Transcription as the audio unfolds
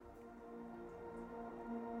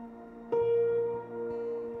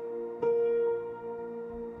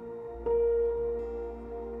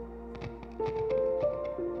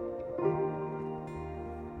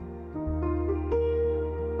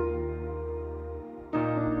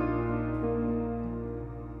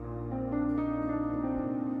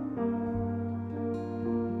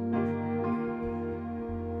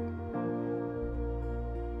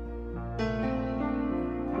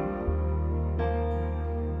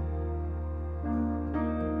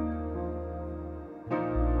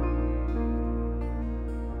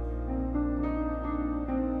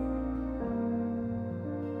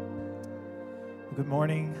Good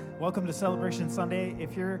morning. Welcome to Celebration Sunday.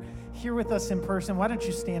 If you're here with us in person, why don't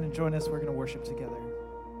you stand and join us? We're going to worship together.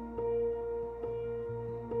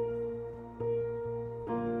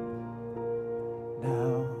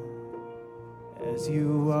 Now, as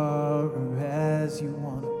you are or as you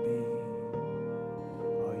want to be,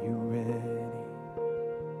 are you ready?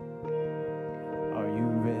 Are you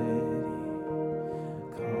ready?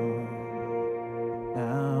 Come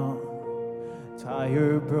now.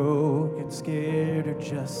 Tired, broken, scared, or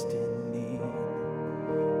just in need.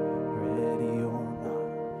 Ready or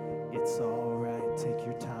not, it's all right. Take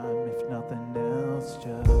your time, if nothing else,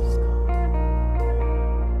 just come.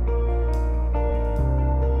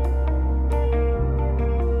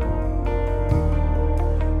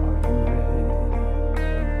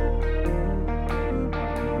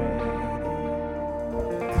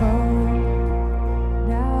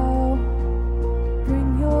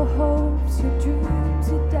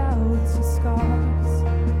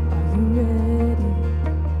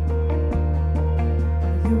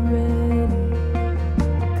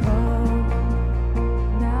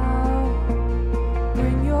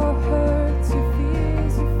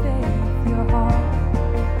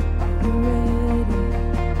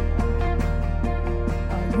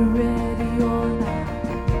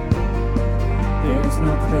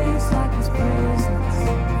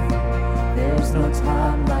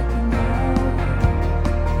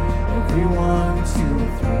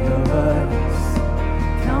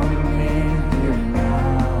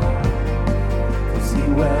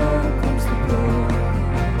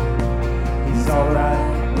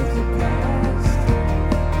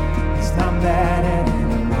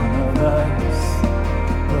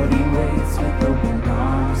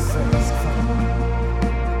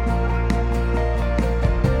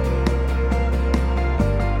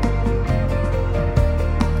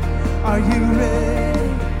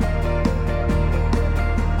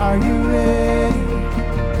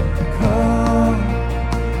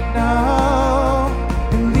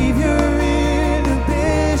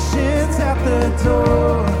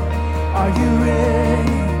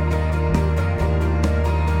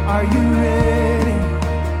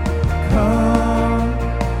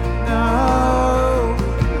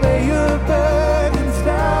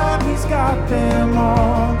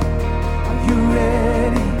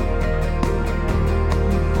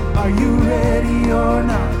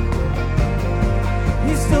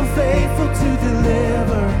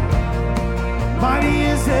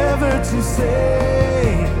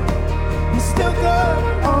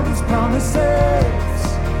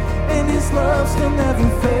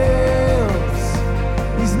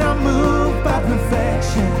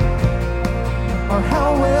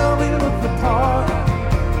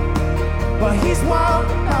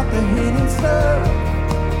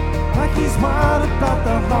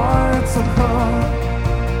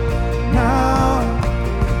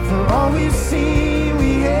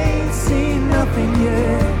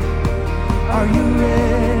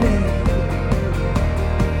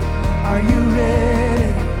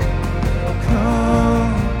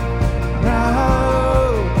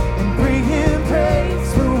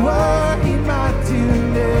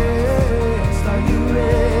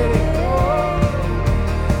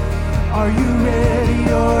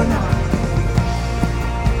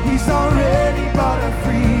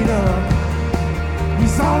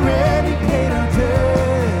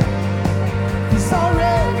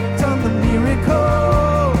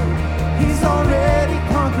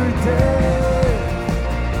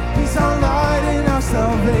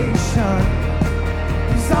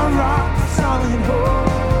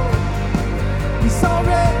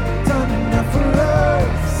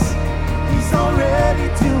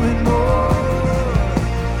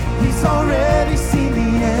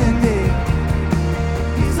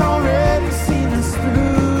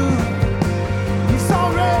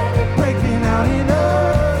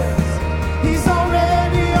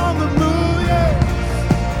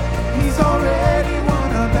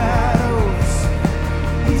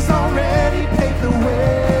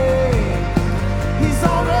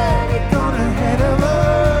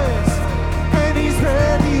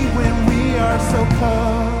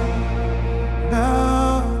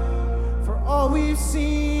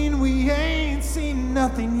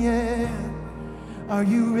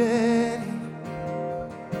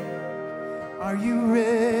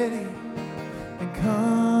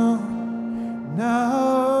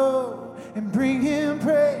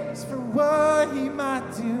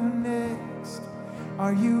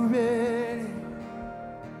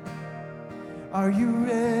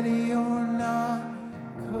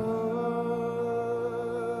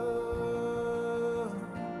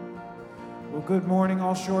 Well, good morning,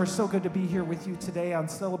 All Shore. So good to be here with you today on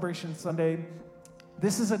Celebration Sunday.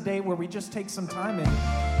 This is a day where we just take some time and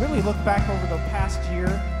really look back over the past year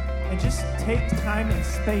and just take time and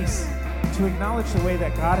space to acknowledge the way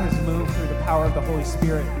that God has moved through the power of the Holy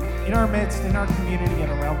Spirit in our midst, in our community,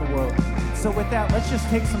 and around the world. So with that, let's just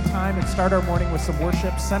take some time and start our morning with some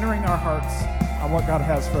worship, centering our hearts on what God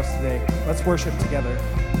has for us today. Let's worship together.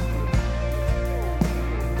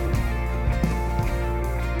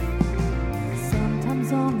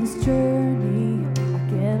 Sometimes on this journey, I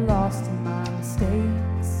get lost in my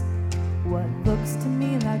mistakes. What looks to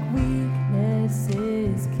me like weakness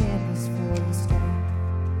is canvas for the strength.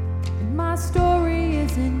 And my story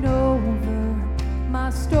isn't over, my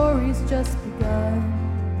story's just begun.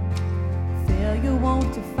 Failure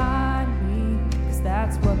won't define me, 'cause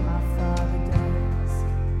that's what my Father does.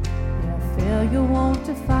 Yeah, failure won't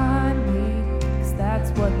define me, 'cause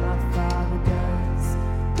that's what my Father does.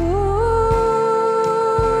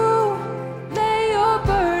 Ooh, lay your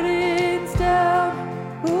burdens down.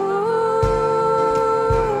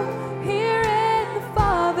 Ooh, here in the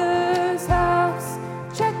Father's house.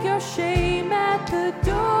 Check your shame at the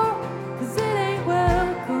door, 'cause it ain't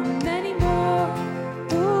welcome anymore.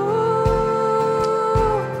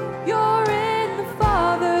 Ooh, you're in the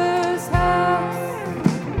Father's house.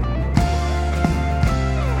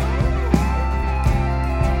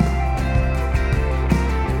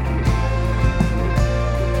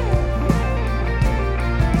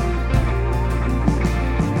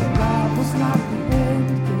 The Bible's not the end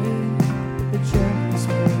game, the journey's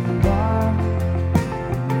where you are.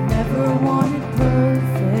 Never wanted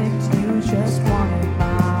perfect, you just wanted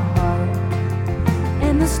my heart.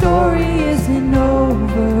 And the story isn't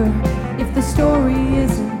over if the story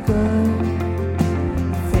isn't good.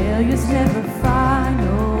 Failure's never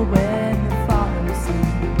final when the Father's in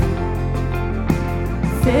the room.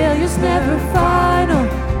 Failure's never final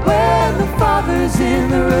when the Father's in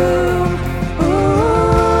the room. Ooh,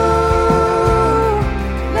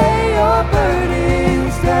 lay your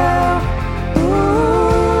burdens down.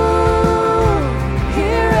 Ooh,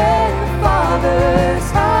 here in the Father's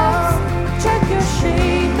house. Check your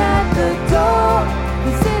shame at the door,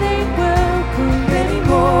 'cause it ain't welcome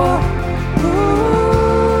anymore.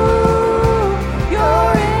 Ooh,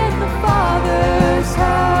 you're in the Father's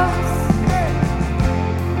house.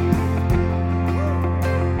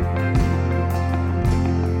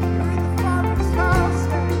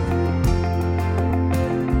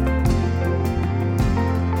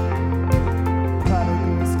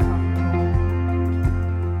 Prodigals come home,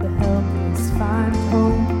 the helpless find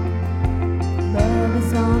hope. Love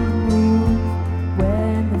is on the move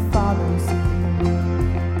when the Father's in the room.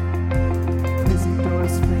 Prison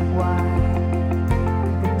doors swing wide,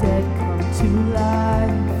 the dead come to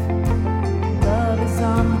life. Love is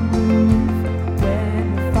on the move when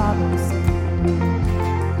the Father's in the room.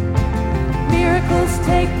 Miracles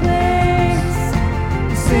take place,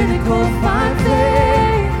 the cynical find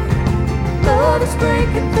faith. Love is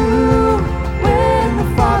breaking through when the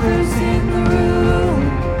Father's in the room.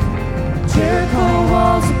 Jericho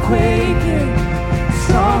walls are quaking,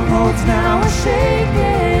 strongholds now are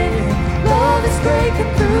shaking. Love is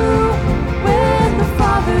breaking through when the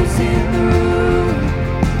Father's in the room.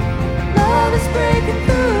 Love is breaking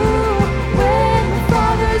through when the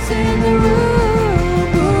Father's in the room.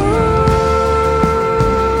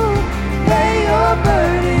 Ooh, lay your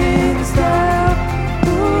burdens down.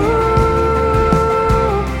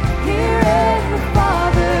 Ooh, here in the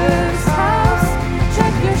Father's house.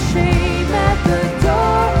 Check your shame at the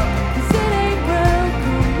door, 'cause it ain't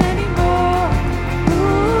welcome anymore.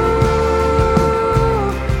 Ooh,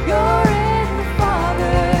 you're in the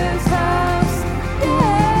Father's house.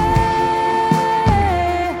 Yeah,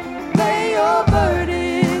 lay your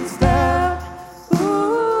burdens down.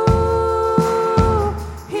 Ooh,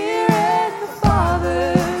 here in the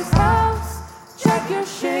Father's house. Check your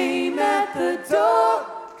shame at the door,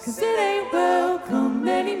 'cause it ain't welcome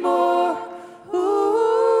anymore.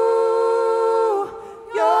 Ooh,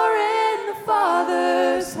 you're in the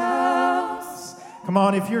Father's house. Come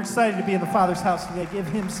on, if you're excited to be in the Father's house today, give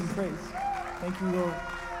him some praise. Thank you, Lord.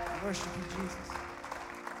 We worship you, Jesus.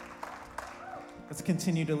 Let's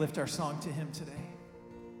continue to lift our song to him today.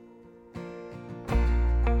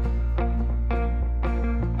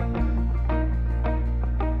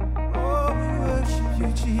 Oh, we worship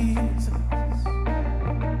you, Jesus.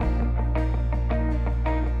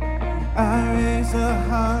 I raise a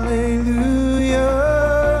hallelujah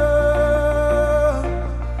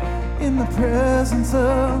in the presence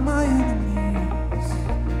of my enemies.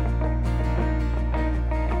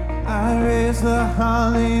 I raise a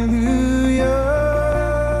hallelujah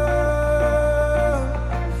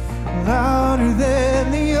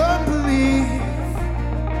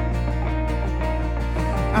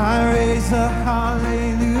raise a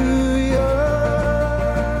hallelujah.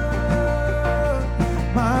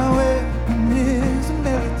 My weapon is a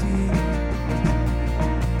melody.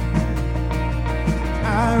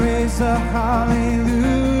 I raise a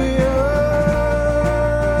hallelujah.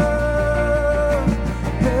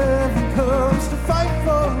 Heaven comes to fight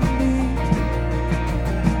for me.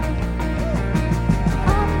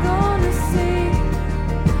 I'm gonna sing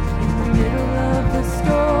in the middle of the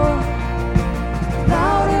storm.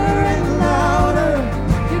 Louder and louder,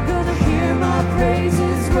 you're gonna hear my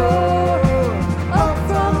praises roar. Up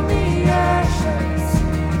from the ashes,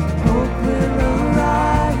 hope will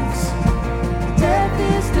arise. Death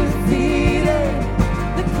is defeated,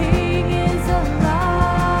 the King is alive.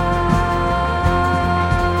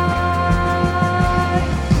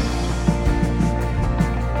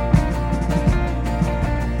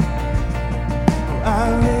 I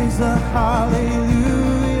raise a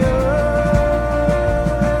hallelujah.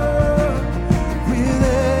 With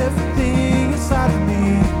everything inside of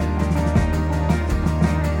me,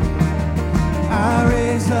 I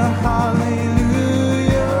raise a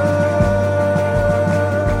hallelujah.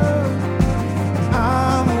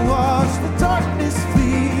 I'ma watch the darkness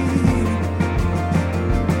flee.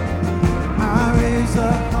 I raise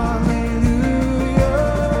a hallelujah.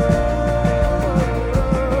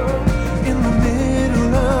 In the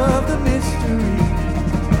middle of the mystery,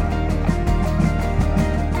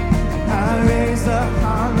 I raise a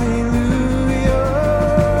hallelujah.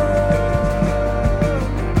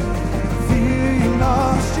 Fear you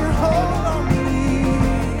lost your hold on me.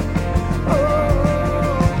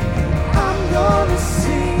 Oh, I'm gonna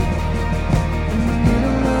sing in the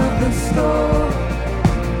middle of the storm.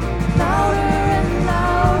 Louder and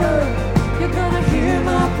louder, you're gonna hear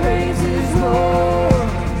my praises roar.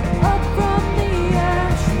 Up from the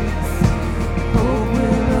ashes, hope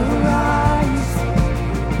will arise.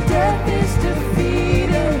 Death is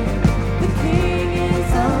defeated, the King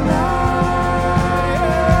is alive.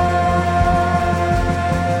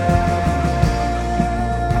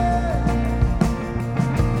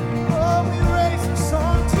 Oh, we raise a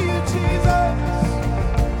song to you, Jesus.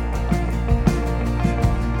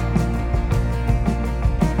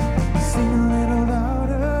 Sing a little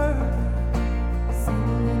louder. Sing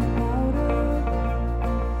a little louder,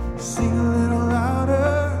 Sing a little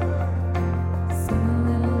louder. sing a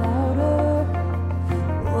little louder,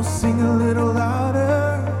 Oh, sing a little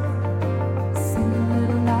louder. sing a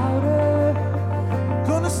little louder,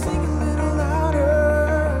 Gonna sing a little louder.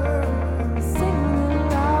 sing a little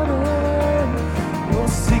louder. Oh,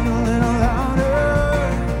 sing a little louder.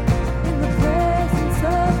 In the presence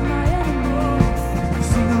of my enemies,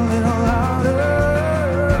 Sing a little louder.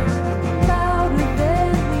 louder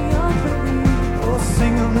than the unbelief. Oh,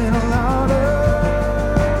 sing a little louder.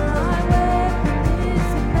 My weapon is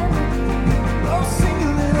a melody. Oh, sing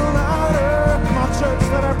a little louder. Come on, church,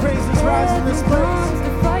 let our praises rise in this place. Comes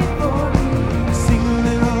to fight for me. Sing a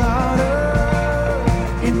little louder.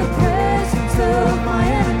 In the presence of my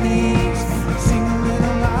enemies, Sing a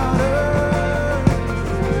little louder.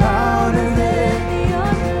 louder than the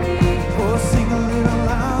unbelief. Oh, sing a little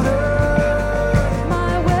louder.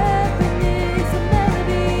 My weapon is a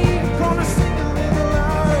melody. Gonna sing a little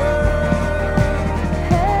louder.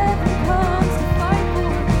 Heaven comes to fight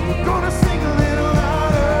for me. Gonna sing a little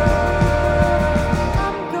louder.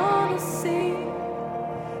 I'm gonna sing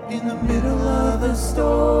In the middle of the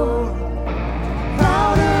storm.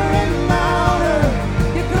 Louder and louder.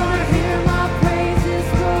 You're gonna hear my praises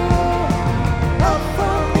roar. Up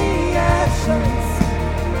from the ashes,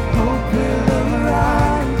 Hope will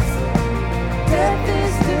arise. Death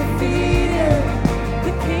is defeated.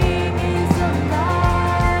 The King is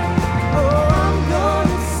alive. oh, I'm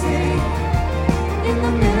gonna sing in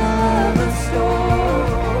the middle of the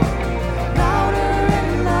storm. Louder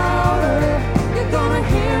and louder, you're gonna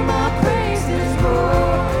hear my praises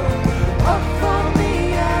roar. Up from the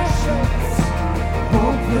ashes,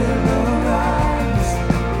 hope will arise.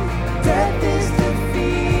 Death is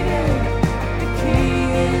defeated, the King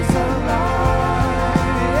is alive.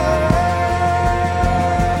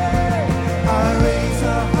 I raise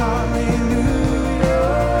a hallelujah.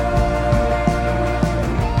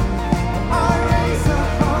 I raise a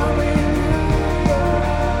hallelujah.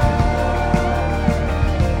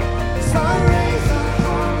 I raise a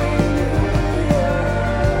hallelujah.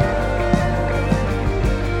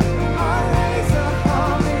 I raise a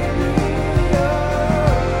hallelujah.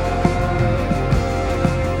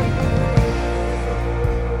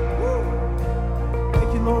 Woo.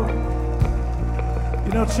 Thank you, Lord.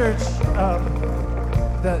 You know, church,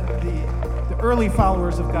 the early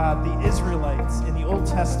followers of God, the Israelites in the Old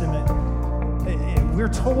Testament, we're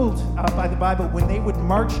told by the Bible when they would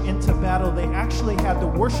march into battle, they actually had the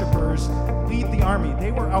worshipers lead the army.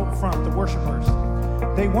 They were out front, the worshipers.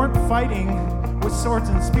 They weren't fighting with swords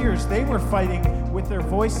and spears. They were fighting with their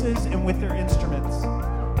voices and with their instruments.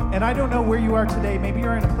 And I don't know where you are today. Maybe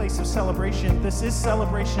you're in a place of celebration. This is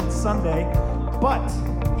Celebration Sunday. But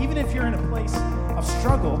even if you're in a place of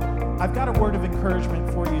struggle, I've got a word of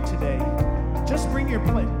encouragement for you today. Just bring your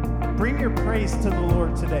praise to the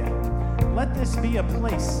Lord today. Let this be a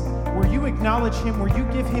place where you acknowledge Him, where you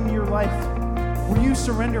give Him your life, where you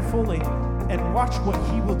surrender fully, and watch what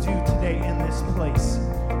He will do today in this place.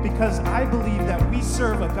 Because I believe that we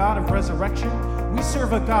serve a God of resurrection. We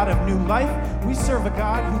serve a God of new life. We serve a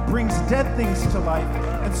God who brings dead things to life.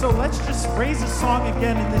 And so let's just raise a song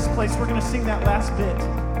again in this place. We're going to sing that last bit.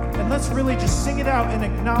 And let's really just sing it out and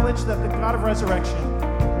acknowledge that the God of resurrection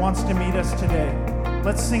wants to meet us today.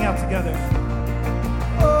 Let's sing out together.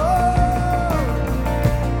 Oh,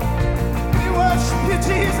 we worship you,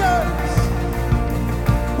 Jesus.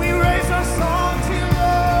 We raise our song to you,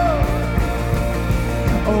 Lord.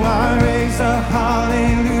 Oh, I raise a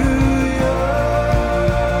hallelujah.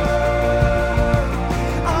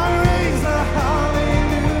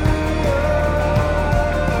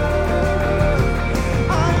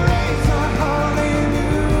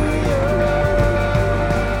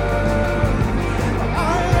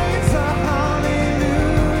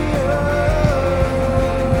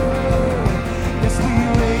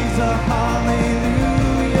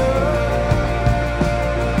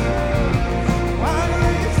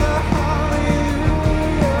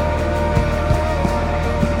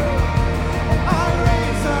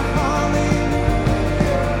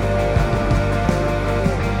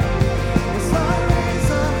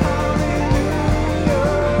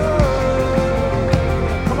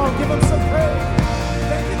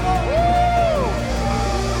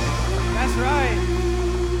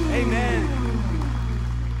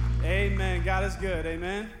 Good,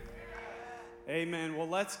 amen? Amen. Well,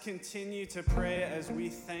 let's continue to pray as we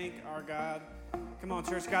thank our God. Come on,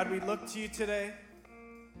 church. God, we look to you today,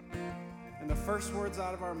 and the first words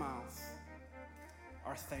out of our mouth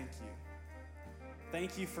are thank you.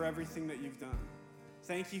 Thank you for everything that you've done.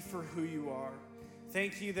 Thank you for who you are.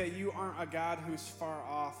 Thank you that you aren't a God who's far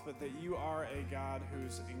off, but that you are a God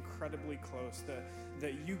who's incredibly close,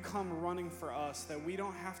 that you come running for us, that we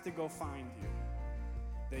don't have to go find you.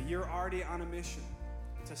 That you're already on a mission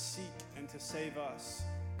to seek and to save us.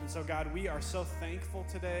 And so, God, we are so thankful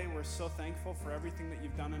today. We're so thankful for everything that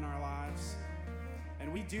you've done in our lives.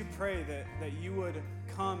 And we do pray that you would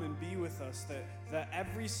come and be with us, that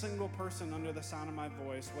every single person under the sound of my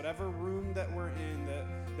voice, whatever room that we're in,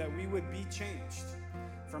 that we would be changed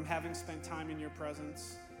from having spent time in your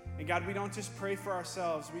presence. And God, we don't just pray for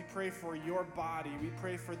ourselves. We pray for your body. We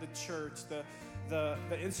pray for the church, the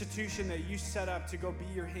institution that you set up to go be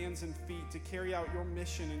your hands and feet, to carry out your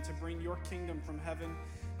mission and to bring your kingdom from heaven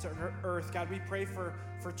to earth. God, we pray for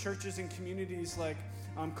churches and communities like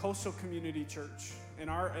Coastal Community Church in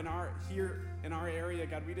our area.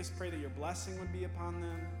 God, we just pray that your blessing would be upon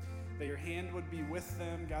them, that your hand would be with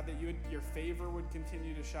them. God, that your favor would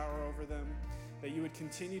continue to shower over them, that you would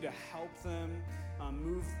continue to help them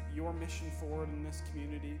move your mission forward in this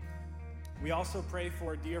community. We also pray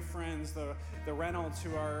for dear friends, the Reynolds,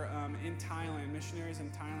 who are in Thailand, missionaries in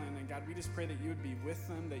Thailand. And God, we just pray that you would be with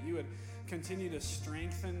them, that you would continue to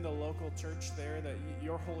strengthen the local church there, that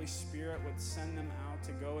your Holy Spirit would send them out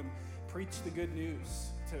to go and preach the good news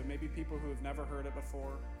to maybe people who have never heard it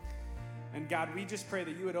before. And God, we just pray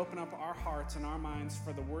that you would open up our hearts and our minds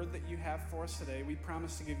for the word that you have for us today. We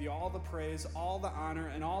promise to give you all the praise, all the honor,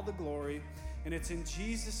 and all the glory. And it's in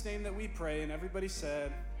Jesus' name that we pray. And everybody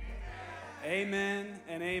said, amen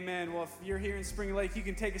and amen. Well, if you're here in Spring Lake, you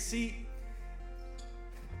can take a seat.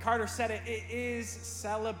 Carter said it is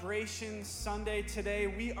Celebration Sunday today.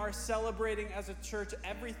 We are celebrating as a church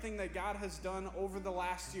everything that God has done over the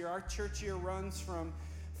last year. Our church year runs from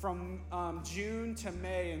June to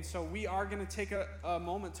May, and so we are going to take a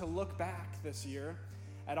moment to look back this year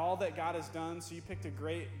at all that God has done. So you picked a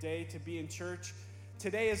great day to be in church.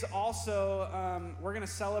 Today is also, we're going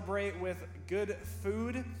to celebrate with good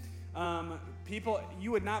food. People, you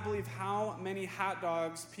would not believe how many hot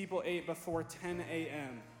dogs people ate before 10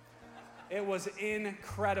 a.m. It was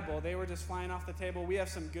incredible. They were just flying off the table. We have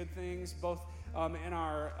some good things, both in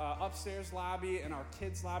our upstairs lobby and our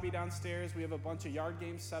kids' lobby downstairs. We have a bunch of yard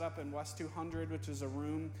games set up in West 200, which is a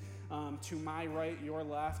room to my right, your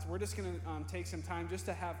left. We're just going to take some time just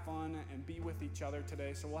to have fun and be with each other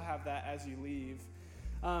today, so we'll have that as you leave.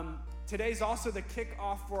 Today's also the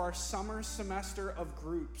kickoff for our summer semester of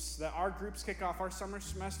groups. Our groups kick off. Our summer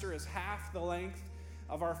semester is half the length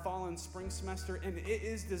of our fall and spring semester, and it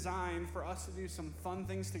is designed for us to do some fun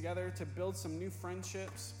things together, to build some new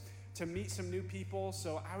friendships, to meet some new people.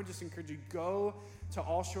 So I would just encourage you, go to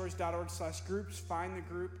allshores.org/groups, find the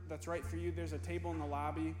group that's right for you. There's a table in the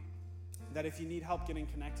lobby that if you need help getting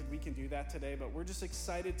connected, we can do that today. But we're just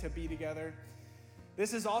excited to be together.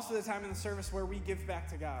 This is also the time in the service where we give back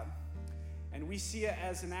to God. And we see it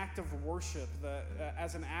as an act of worship,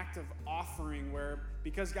 as an act of offering, where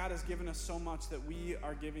because God has given us so much that we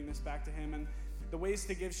are giving this back to him. And the ways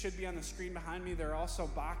to give should be on the screen behind me. There are also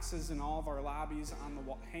boxes in all of our lobbies on the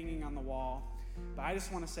wall, hanging on the wall. But I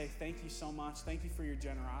just want to say thank you so much. Thank you for your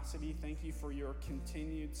generosity. Thank you for your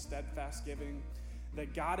continued steadfast giving.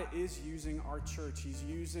 That God is using our church. He's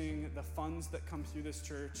using the funds that come through this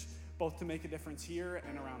church both to make a difference here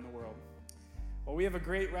and around the world. Well, we have a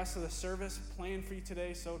great rest of the service planned for you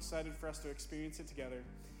today. So excited for us to experience it together.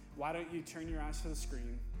 Why don't you turn your eyes to the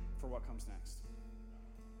screen for what comes next?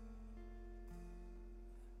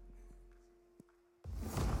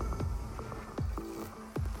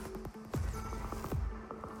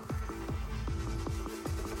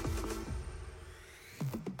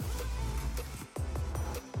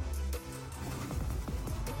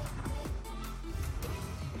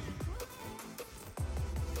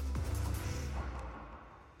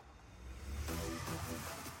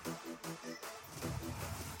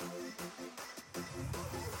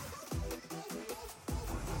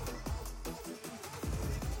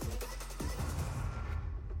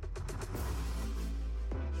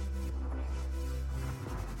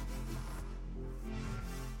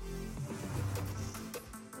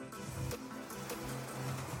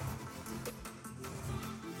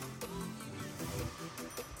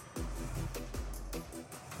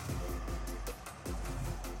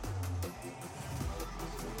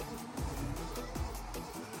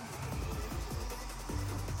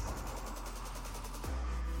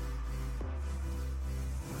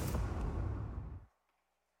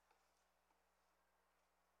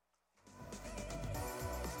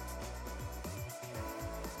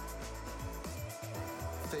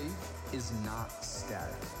 Faith is not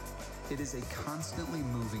static. It is a constantly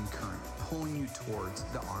moving current pulling you towards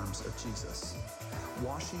the arms of Jesus,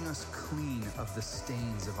 washing us clean of the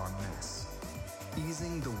stains of our mess,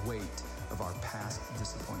 easing the weight of our past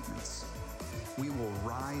disappointments. We will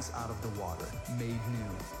rise out of the water, made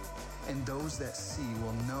new, and those that see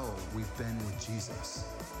will know we've been with Jesus.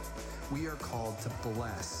 We are called to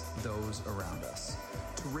bless those around us,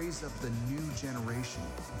 to raise up the new generation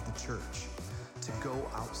of the church, to go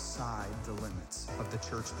outside the limits of the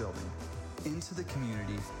church building, into the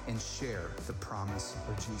community, and share the promise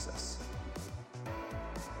of Jesus.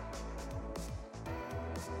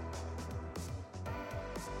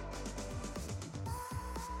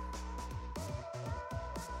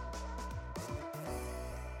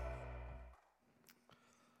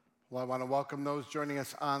 Well, I want to welcome those joining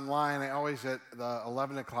us online. I always, at the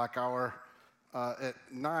 11 o'clock hour, at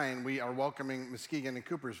 9, we are welcoming Muskegon and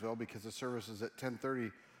Coopersville because the service is at 10:30,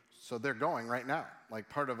 so they're going right now. Like,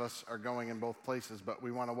 part of us are going in both places, but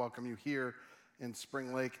we want to welcome you here in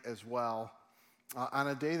Spring Lake as well on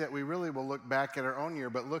a day that we really will look back at our own year,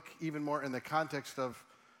 but look even more in the context of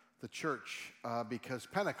the church because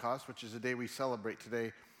Pentecost, which is the day we celebrate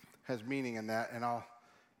today, has meaning in that, and I'll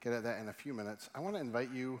get at that in a few minutes. I want to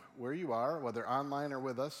invite you where you are, whether online or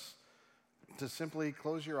with us, to simply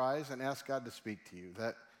close your eyes and ask God to speak to you.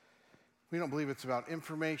 That we don't believe it's about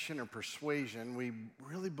information or persuasion. We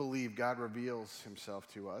really believe God reveals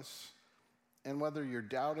himself to us. And whether you're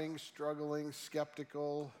doubting, struggling,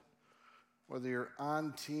 skeptical, whether you're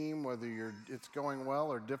on team, whether it's going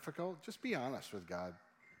well or difficult, just be honest with God.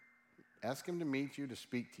 Ask him to meet you, to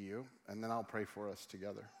speak to you, and then I'll pray for us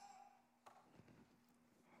together.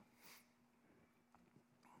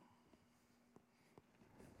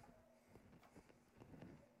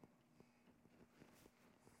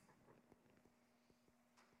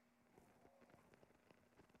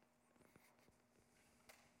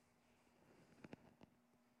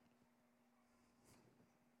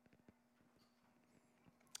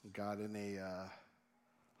 God, in a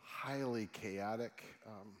highly chaotic,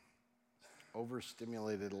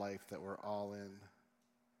 overstimulated life that we're all in,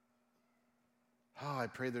 I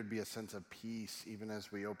pray there'd be a sense of peace even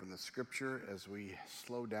as we open the scripture, as we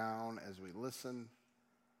slow down, as we listen.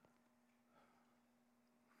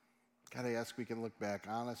 God, I ask we can look back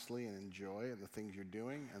honestly and enjoy the things you're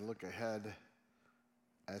doing, and look ahead,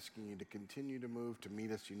 asking you to continue to move, to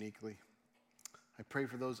meet us uniquely. I pray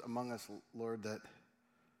for those among us, Lord, that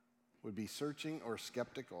would be searching or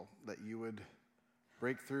skeptical, that you would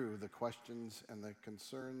break through the questions and the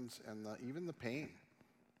concerns and even the pain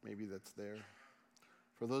maybe that's there.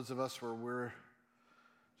 For those of us where we're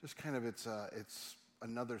just kind of, it's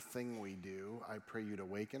another thing we do, I pray you'd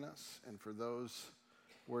awaken us. And for those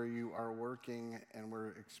where you are working and we're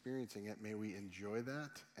experiencing it, may we enjoy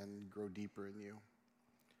that and grow deeper in you.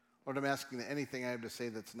 Lord, I'm asking that anything I have to say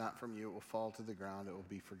that's not from you, it will fall to the ground, it will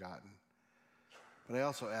be forgotten. But I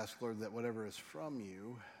also ask, Lord, that whatever is from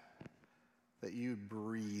you, that you'd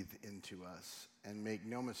breathe into us and make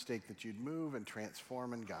no mistake that you'd move and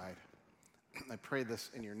transform and guide. I pray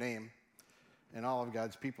this in your name. And all of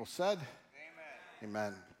God's people said, Amen.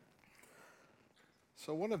 Amen.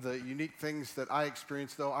 So one of the unique things that I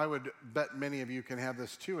experienced, though I would bet many of you can have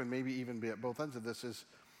this too, and maybe even be at both ends of this, is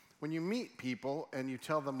when you meet people and you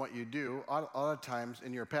tell them what you do, a lot of times,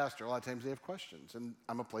 and you're a pastor, a lot of times they have questions, and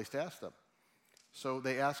I'm a place to ask them. So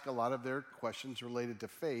they ask a lot of their questions related to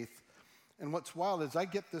faith. And what's wild is I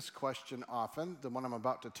get this question often, the one I'm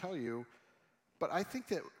about to tell you, but I think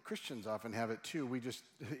that Christians often have it too.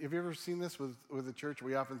 Have you ever seen this with the church?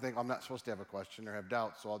 We often think, I'm not supposed to have a question or have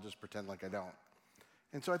doubts, so I'll just pretend like I don't.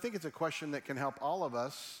 And so I think it's a question that can help all of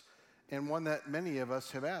us, and one that many of us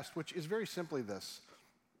have asked, which is very simply this.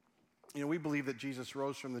 We believe that Jesus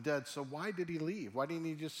rose from the dead, so why did he leave? Why didn't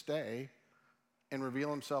he just stay and reveal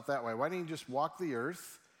himself that way? Why didn't he just walk the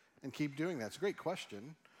earth and keep doing that? It's a great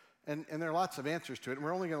question, and there are lots of answers to it, and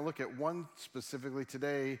we're only going to look at one specifically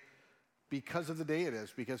today because of the day it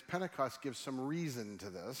is, because Pentecost gives some reason to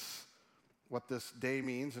this, what this day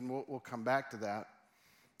means, and we'll come back to that.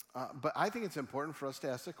 But I think it's important for us to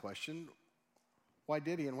ask the question, why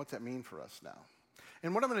did he, and what's that mean for us now?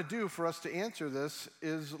 And what I'm going to do for us to answer this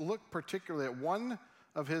is look particularly at one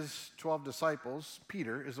of his 12 disciples.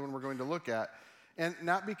 Peter is the one we're going to look at. And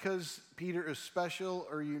not because Peter is special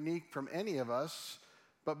or unique from any of us,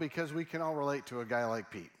 but because we can all relate to a guy like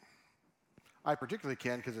Pete. I particularly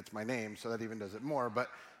can because it's my name, so that even does it more. But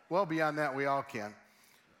well beyond that, we all can.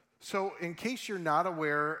 So in case you're not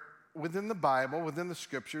aware, within the Bible, within the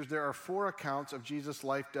scriptures, there are 4 accounts of Jesus'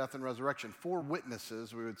 life, death, and resurrection. 4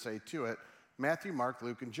 witnesses, we would say, to it. Matthew, Mark,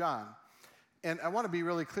 Luke, and John. And I want to be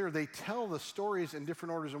really clear, they tell the stories in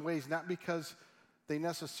different orders and ways, not because they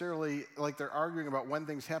necessarily, like they're arguing about when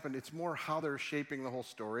things happened. It's more how they're shaping the whole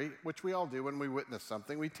story, which we all do when we witness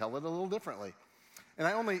something. We tell it a little differently. And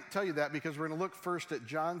I only tell you that because we're going to look first at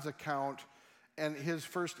John's account and his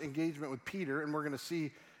first engagement with Peter, and we're going to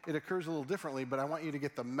see it occurs a little differently, but I want you to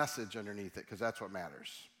get the message underneath it because that's what matters.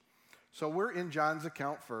 So we're in John's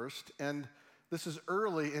account first, and this is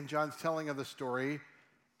early in John's telling of the story,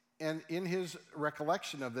 and in his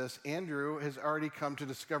recollection of this, Andrew has already come to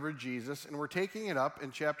discover Jesus, and we're taking it up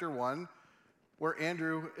in chapter 1 where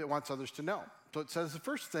Andrew wants others to know. So it says the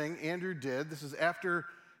first thing Andrew did, this is after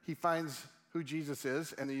he finds who Jesus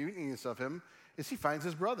is and the uniqueness of him, is he finds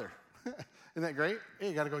his brother. Isn't that great? Hey,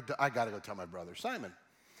 I got to go tell my brother Simon.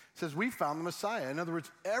 It says, we found the Messiah. In other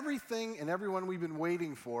words, everything and everyone we've been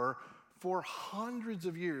waiting for hundreds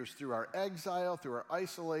of years, through our exile, through our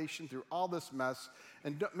isolation, through all this mess.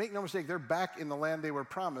 And make no mistake, they're back in the land they were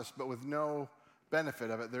promised, but with no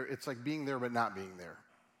benefit of it. It's like being there but not being there.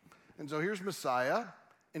 And so here's Messiah,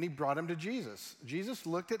 and he brought him to Jesus. Jesus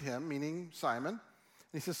looked at him, meaning Simon,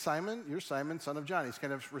 and he says, Simon, you're Simon, son of John. He's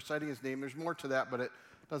kind of reciting his name. There's more to that, but it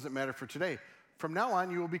doesn't matter for today. From now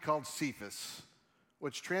on, you will be called Cephas,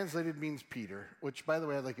 which translated means Peter, which, by the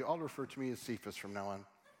way, I'd like you all to refer to me as Cephas from now on.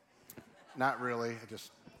 Not really.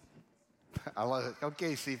 I love it.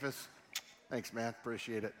 Okay, Cephas. Thanks, man.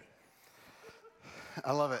 Appreciate it.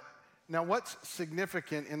 I love it. Now, what's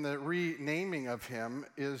significant in the renaming of him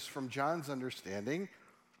is, from John's understanding,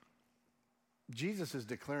 Jesus is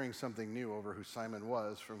declaring something new over who Simon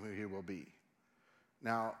was from who he will be.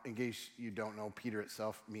 Now, in case you don't know, Peter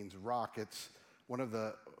itself means rock. It's one of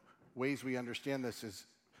the ways we understand this is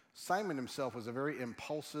Simon himself was a very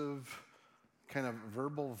impulsive, kind of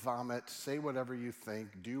verbal vomit, say whatever you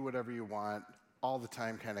think, do whatever you want, all the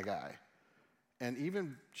time kind of guy. And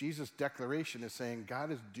even Jesus' declaration is saying, God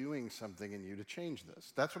is doing something in you to change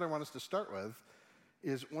this. That's what I want us to start with,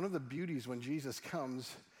 is one of the beauties when Jesus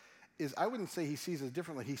comes is I wouldn't say he sees us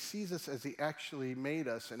differently. He sees us as he actually made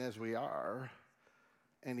us and as we are,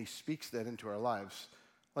 and he speaks that into our lives.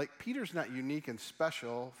 Like, Peter's not unique and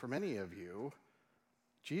special from any of you.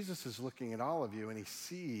 Jesus is looking at all of you, and he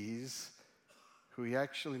sees who he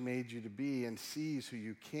actually made you to be and sees who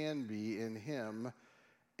you can be in him.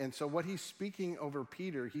 And so what he's speaking over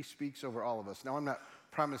Peter, he speaks over all of us. Now, I'm not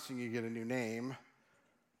promising you get a new name,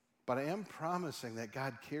 but I am promising that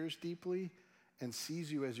God cares deeply and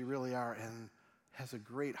sees you as you really are and has a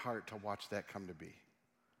great heart to watch that come to be.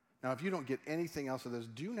 Now, if you don't get anything else of this,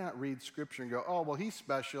 do not read Scripture and go, oh, well, he's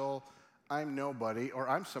special. I'm nobody, or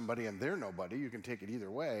I'm somebody and they're nobody. You can take it either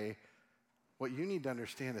way. What you need to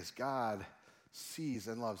understand is God sees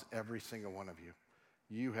and loves every single one of you.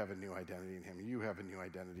 You have a new identity in him. You have a new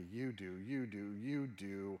identity. You do, you do, you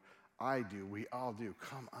do, I do, we all do.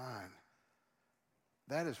 Come on.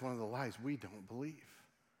 That is one of the lies we don't believe.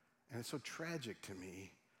 And it's so tragic to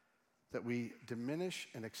me that we diminish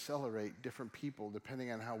and accelerate different people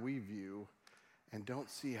depending on how we view and don't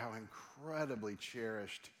see how incredibly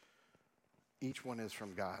cherished each one is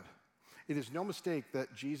from God. It is no mistake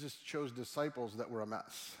that Jesus chose disciples that were a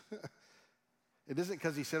mess. It isn't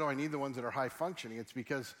because he said, I need the ones that are high functioning. It's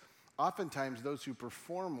because oftentimes those who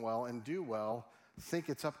perform well and do well think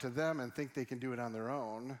it's up to them and think they can do it on their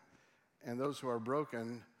own. And those who are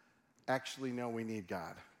broken actually know we need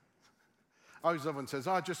God. I always love when it says,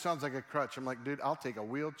 it just sounds like a crutch. I'm like, dude, I'll take a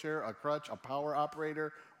wheelchair, a crutch, a power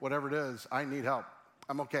operator, whatever it is. I need help.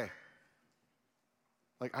 I'm okay.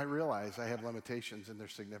 Like, I realize I have limitations and they're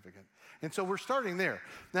significant. And so we're starting there.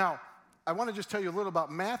 Now, I want to just tell you a little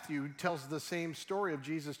about Matthew. Tells the same story of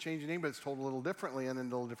Jesus changing name, but it's told a little differently and in a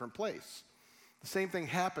little different place. The same thing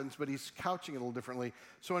happens, but he's couching it a little differently.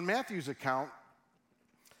 So in Matthew's account,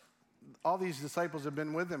 all these disciples have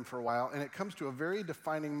been with him for a while, and it comes to a very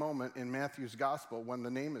defining moment in Matthew's gospel when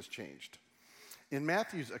the name is changed. In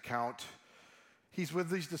Matthew's account, he's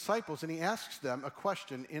with these disciples, and he asks them a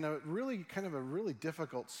question in a really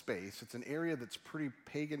difficult space. It's an area that's pretty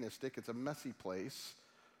paganistic. It's a messy place.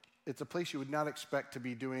 It's a place you would not expect to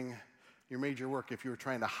be doing your major work if you were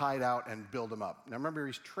trying to hide out and build them up. Now remember,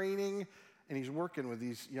 he's training, and he's working with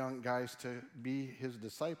these young guys to be his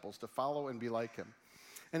disciples, to follow and be like him.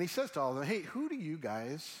 And he says to all of them, hey, who do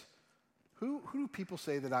people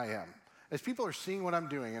say that I am? As people are seeing what I'm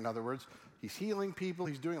doing, in other words, he's healing people,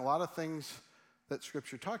 he's doing a lot of things that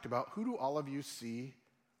Scripture talked about. Who do all of you see,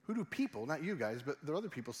 who do people, not you guys, but the other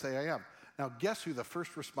people say I am? Now, guess who the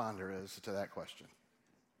first responder is to that question?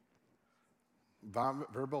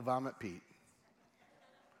 Verbal vomit Pete.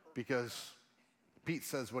 Because Pete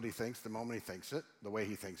says what he thinks the moment he thinks it, the way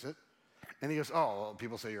he thinks it. And he goes, well,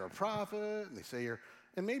 people say you're a prophet, and they say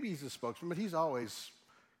and maybe he's a spokesman, but he's always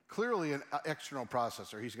clearly an external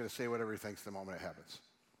processor. He's going to say whatever he thinks the moment it happens.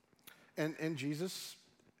 And Jesus,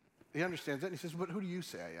 he understands that, and he says, but who do you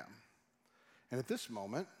say I am? And at this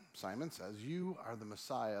moment, Simon says, you are the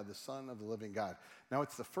Messiah, the Son of the living God. Now,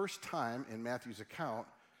 it's the first time in Matthew's account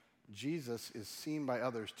Jesus is seen by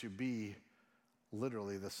others to be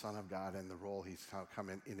literally the Son of God in the role he's come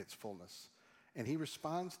in its fullness. And he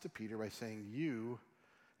responds to Peter by saying, you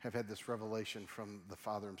have had this revelation from the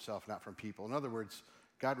Father himself, not from people. In other words,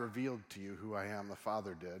 God revealed to you who I am, the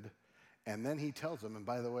Father did. And then he tells him, and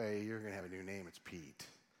by the way, you're going to have a new name, it's Pete.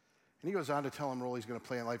 And he goes on to tell him the role he's going to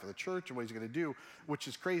play in the life of the church and what he's going to do, which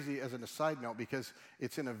is crazy as an aside note because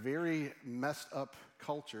it's in a very messed up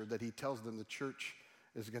culture that he tells them the church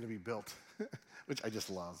is going to be built, which I just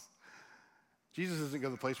love. Jesus doesn't go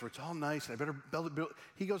to the place where it's all nice and I better build it.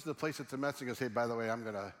 He goes to the place that's a mess and goes, hey, by the way, I'm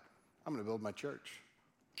going to build my church.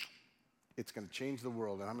 It's going to change the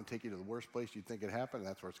world, and I'm going to take you to the worst place you'd think it happened, and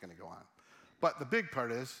that's where it's going to go on. But the big part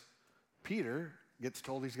is Peter gets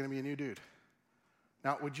told he's going to be a new dude.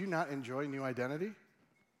 Now, would you not enjoy new identity?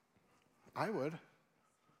 I would.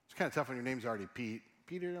 It's kind of tough when your name's already Pete.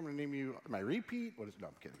 Peter, I'm going to name you, am I repeat? No,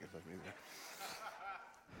 I'm kidding.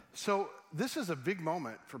 So this is a big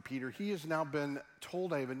moment for Peter. He has now been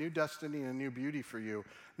told, I have a new destiny and a new beauty for you.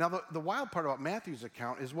 Now, the wild part about Matthew's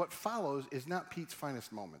account is what follows is not Pete's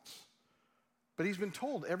finest moments. But he's been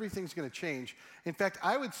told everything's going to change. In fact,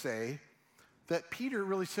 I would say that Peter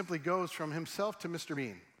really simply goes from himself to Mr.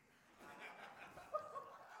 Bean.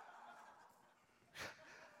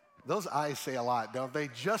 Those eyes say a lot, don't they?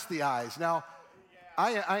 Just the eyes. Now,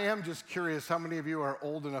 I am just curious how many of you are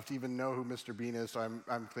old enough to even know who Mr. Bean is, so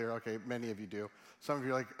I'm clear. Okay, many of you do. Some of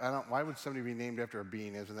you are like, why would somebody be named after a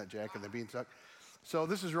bean? Isn't that Jack and the Beanstalk? So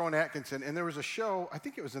this is Rowan Atkinson, and there was a show, I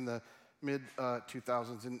think it was in the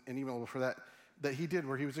mid-2000s and even a little before that he did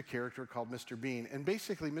where he was a character called Mr. Bean. And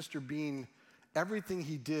basically, Mr. Bean, everything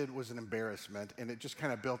he did was an embarrassment, and it just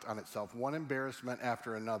kind of built on itself, one embarrassment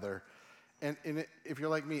after another. And if you're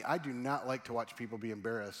like me, I do not like to watch people be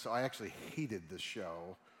embarrassed, so I actually hated this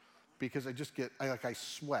show because I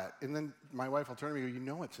sweat. And then my wife will turn to me and go, you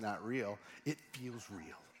know it's not real. It feels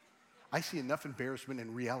real. I see enough embarrassment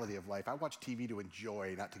in reality of life. I watch TV to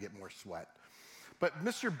enjoy, not to get more sweat. But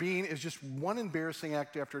Mr. Bean is just one embarrassing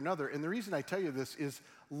act after another. And the reason I tell you this is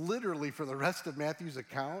literally for the rest of Matthew's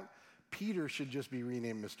account, Peter should just be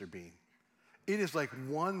renamed Mr. Bean. It is like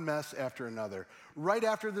one mess after another. Right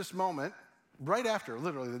after this moment, right after,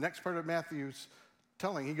 literally, the next part of Matthew's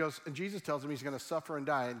telling, he goes, and Jesus tells him he's going to suffer and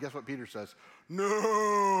die. And guess what Peter says?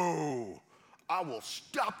 No, I will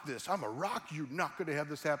stop this. I'm a rock. You're not going to have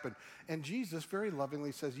this happen. And Jesus very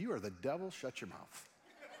lovingly says, you are the devil. Shut your mouth.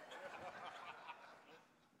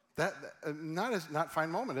 Not fine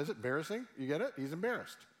moment, is it? Embarrassing? You get it? He's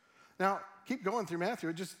embarrassed. Now, keep going through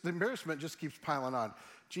Matthew. The embarrassment just keeps piling on.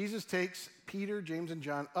 Jesus takes Peter, James, and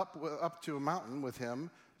John up to a mountain with him,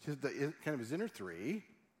 kind of his inner three,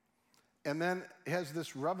 and then has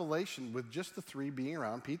this revelation with just the three being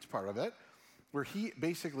around. Pete's part of it, where he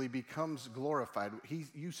basically becomes glorified.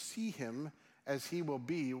 You see him as he will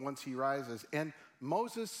be once he rises. And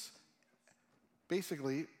Moses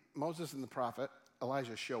and the prophet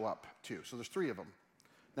Elijah show up too. So there's three of them.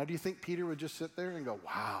 Now, do you think Peter would just sit there and go,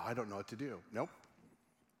 wow, I don't know what to do? Nope.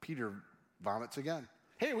 Peter vomits again.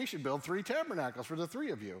 Hey, we should build 3 tabernacles for the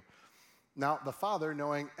 3 of you. Now, the father,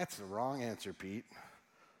 knowing that's the wrong answer, Pete,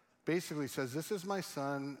 basically says, this is my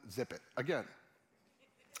son, zip it. Again.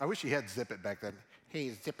 I wish he had zip it back then.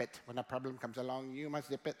 Hey, zip it. When a problem comes along, you must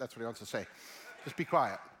zip it. That's what he wants to say. Just be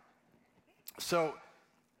quiet. So,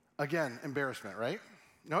 again, embarrassment, right?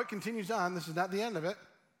 No, it continues on. This is not the end of it.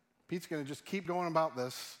 Pete's going to just keep going about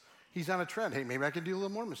this. He's on a trend. Hey, maybe I can do a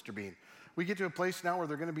little more, Mr. Bean. We get to a place now where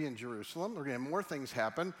they're going to be in Jerusalem. They're going to have more things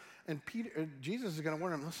happen. And Jesus is going to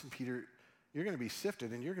warn him, listen, Peter, you're going to be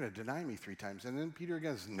sifted and you're going to deny me 3 times. And then Peter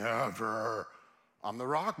again says, never. I'm the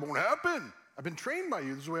rock. Won't happen. I've been trained by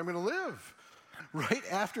you. This is the way I'm going to live. Right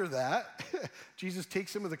after that, Jesus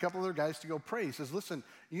takes him with a couple other guys to go pray. He says, listen,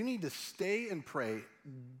 you need to stay and pray.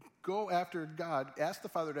 Go after God. Ask the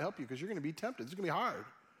Father to help you because you're going to be tempted. This is going to be hard.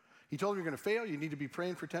 He told him you're going to fail. You need to be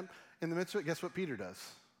praying for tempt. In the midst of it, guess what Peter does?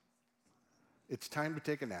 It's time to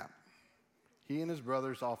take a nap. He and his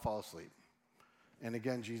brothers all fall asleep. And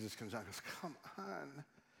again, Jesus comes out and goes, come on.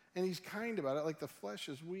 And he's kind about it, like the flesh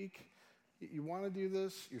is weak. You want to do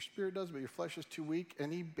this, your spirit does, but your flesh is too weak.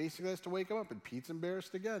 And he basically has to wake him up, and Pete's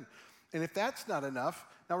embarrassed again. And if that's not enough,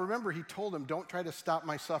 now remember, he told him, don't try to stop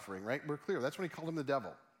my suffering, right? We're clear. That's when he called him the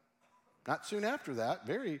devil. Not soon after that,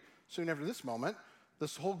 very soon after this moment,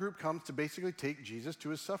 this whole group comes to basically take Jesus to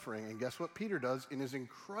his suffering. And guess what Peter does? In his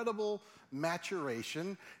incredible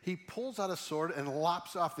maturation, he pulls out a sword and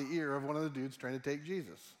lops off the ear of one of the dudes trying to take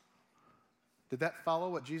Jesus. Did that follow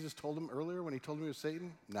what Jesus told him earlier when he told him he was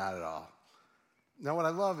Satan? Not at all. Now, what I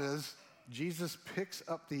love is Jesus picks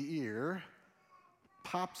up the ear,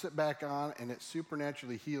 pops it back on, and it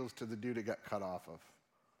supernaturally heals to the dude it got cut off of.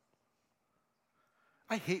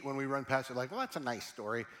 I hate when we run past it like, well, that's a nice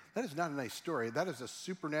story. That is not a nice story. That is a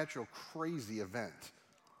supernatural, crazy event.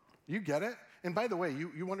 You get it? And by the way,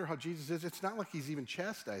 you wonder how Jesus is. It's not like he's even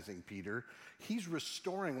chastising Peter. He's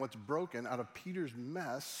restoring what's broken out of Peter's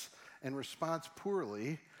mess and responds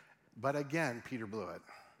poorly. But again, Peter blew it.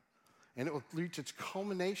 And it will reach its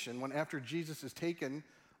culmination when after Jesus is taken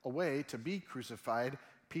away to be crucified,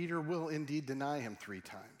 Peter will indeed deny him 3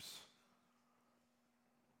 times.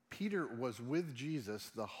 Peter was with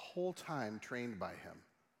Jesus the whole time, trained by him.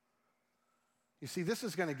 You see, this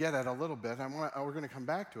is going to get at a little bit. We're going to come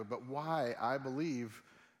back to it, but why I believe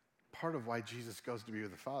part of why Jesus goes to be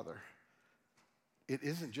with the Father. It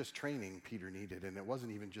isn't just training Peter needed, and it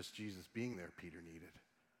wasn't even just Jesus being there Peter needed.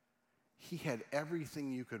 He had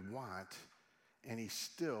everything you could want, and he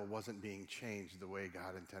still wasn't being changed the way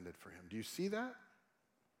God intended for him. Do you see that?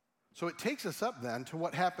 So it takes us up then to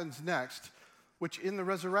what happens next, which in the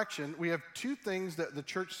resurrection, we have 2 things that the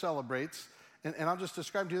church celebrates, and I'll just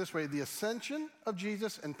describe to you this way, the ascension of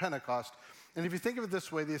Jesus and Pentecost. And if you think of it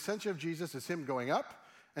this way, the ascension of Jesus is him going up,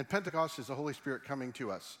 and Pentecost is the Holy Spirit coming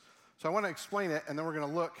to us. So I want to explain it, and then we're going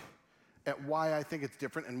to look at why I think it's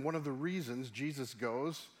different, and one of the reasons Jesus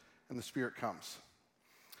goes and the Spirit comes.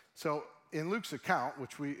 So in Luke's account,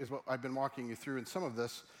 which is what I've been walking you through in some of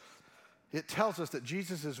this, it tells us that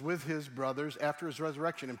Jesus is with his brothers after his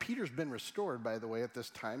resurrection. And Peter's been restored, by the way, at this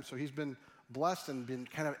time. So he's been blessed and been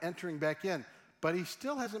kind of entering back in. But he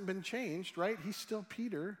still hasn't been changed, right? He's still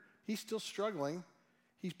Peter. He's still struggling.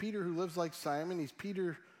 He's Peter who lives like Simon. He's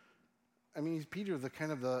Peter, the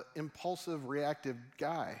kind of the impulsive, reactive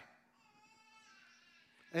guy.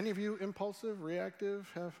 Any of you impulsive, reactive?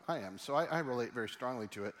 I am, so I relate very strongly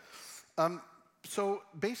to it. So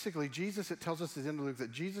basically, Jesus, it tells us in Luke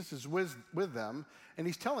that Jesus is with them, and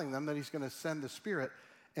he's telling them that he's going to send the Spirit.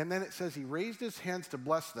 And then it says he raised his hands to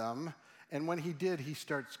bless them, and when he did, he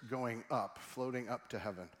starts going up, floating up to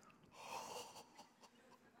heaven.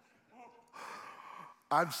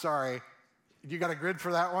 I'm sorry. You got a grid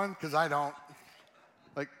for that one? Because I don't.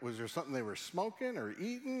 Like, was there something they were smoking or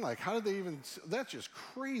eating? Like, how did they even, that's just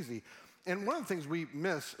crazy. And one of the things we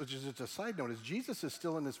miss, which is just a side note, is Jesus is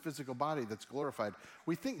still in his physical body that's glorified.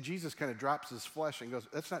 We think Jesus kind of drops his flesh and goes,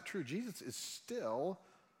 that's not true. Jesus is still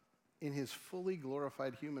in his fully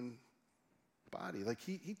glorified human body. Like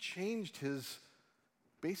he changed his,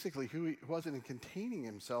 basically who he wasn't in containing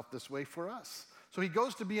himself this way for us. So he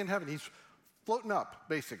goes to be in heaven. He's floating up,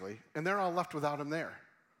 basically, and they're all left without him there.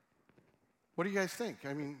 What do you guys think?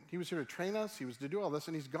 I mean, he was here to train us. He was to do all this,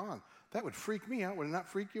 and he's gone. That would freak me out. Would it not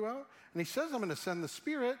freak you out? And he says, I'm going to send the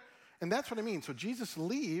Spirit, and that's what I mean. So Jesus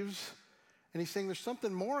leaves, and he's saying, there's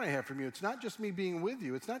something more I have from you. It's not just me being with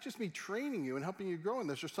you. It's not just me training you and helping you grow in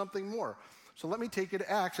this. There's something more. So let me take you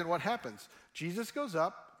to Acts, and what happens? Jesus goes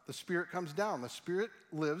up. The Spirit comes down. The Spirit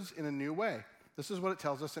lives in a new way. This is what it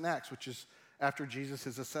tells us in Acts, which is after Jesus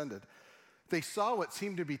has ascended. They saw what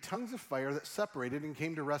seemed to be tongues of fire that separated and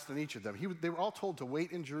came to rest on each of them. They were all told to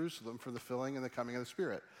wait in Jerusalem for the filling and the coming of the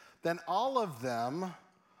Spirit. Then all of them,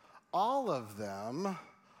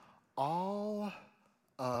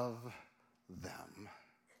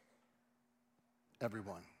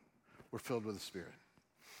 everyone, were filled with the Spirit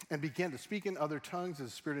and began to speak in other tongues as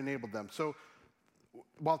the Spirit enabled them. So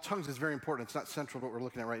while tongues is very important, it's not central to what we're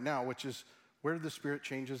looking at right now, which is where did the Spirit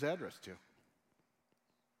change his address to?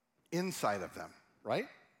 Inside of them, right?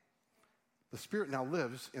 The Spirit now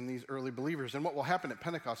lives in these early believers. And what will happen at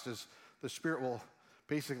Pentecost is the Spirit will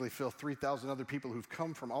basically fill 3,000 other people who've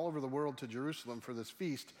come from all over the world to Jerusalem for this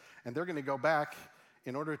feast, and they're going to go back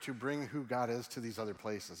in order to bring who God is to these other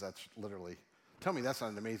places. That's literally, tell me that's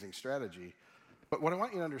not an amazing strategy. But what I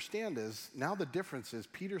want you to understand is now the difference is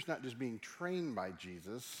Peter's not just being trained by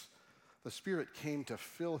Jesus. The Spirit came to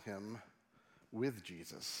fill him with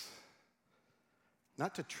Jesus.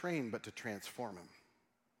 Not to train, but to transform him.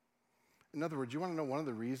 In other words, you want to know one of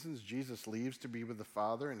the reasons Jesus leaves to be with the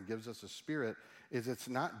Father and gives us a Spirit is it's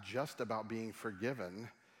not just about being forgiven,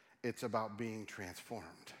 it's about being transformed.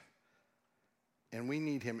 And we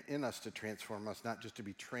need him in us to transform us, not just to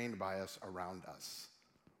be trained by us around us.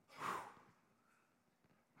 Whew.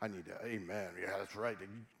 I need to, amen. Yeah, that's right.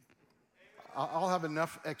 I'll have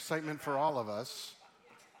enough excitement for all of us,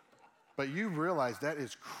 but you realize that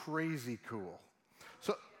is crazy cool.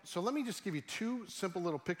 So let me just give you two simple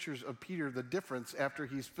little pictures of Peter, the difference after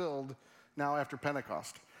he's filled now after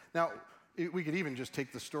Pentecost. Now, we could even just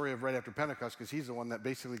take the story of right after Pentecost because he's the one that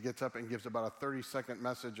basically gets up and gives about a 30-second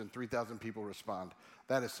message and 3,000 people respond.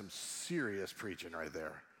 That is some serious preaching right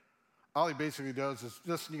there. All he basically does is,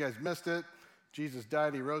 listen, you guys missed it. Jesus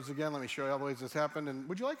died, he rose again. Let me show you all the ways this happened. And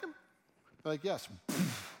would you like him? They're like, yes.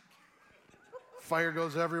 Fire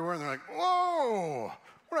goes everywhere, and they're like, whoa.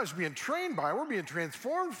 We're not just being trained by, we're being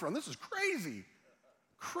transformed from. This is crazy.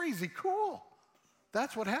 Crazy cool.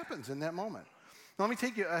 That's what happens in that moment. Now, let me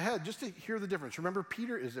take you ahead just to hear the difference. Remember,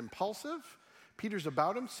 Peter is impulsive. Peter's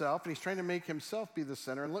about himself, and he's trying to make himself be the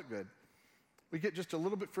center and look good. We get just a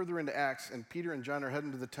little bit further into Acts, and Peter and John are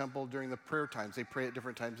heading to the temple during the prayer times. They pray at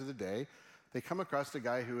different times of the day. They come across a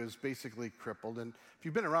guy who is basically crippled. And if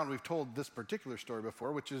you've been around, we've told this particular story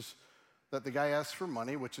before, which is that the guy asks for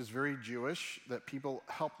money, which is very Jewish, that people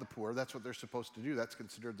help the poor. That's what they're supposed to do. That's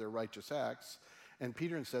considered their righteous acts. And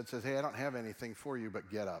Peter instead says, hey, I don't have anything for you, but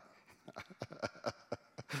get up.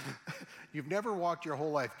 You've never walked your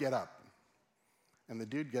whole life, get up. And the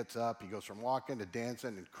dude gets up, he goes from walking to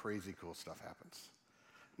dancing, and crazy cool stuff happens.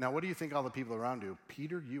 Now, what do you think all the people around do?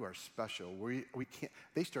 Peter, you are special. We can't.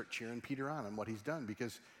 They start cheering Peter on and what he's done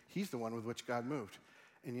because he's the one with which God moved.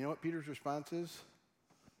 And you know what Peter's response is?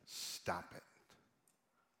 Stop it.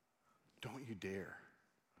 Don't you dare.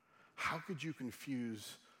 How could you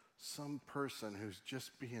confuse some person who's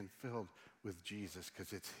just being filled with Jesus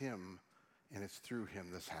because it's him and it's through him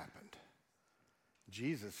this happened?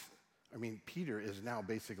 Peter is now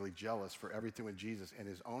basically jealous for everything with Jesus, and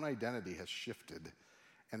his own identity has shifted.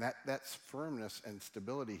 And that firmness and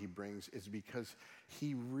stability he brings is because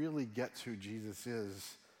he really gets who Jesus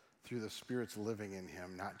is through the Spirit's living in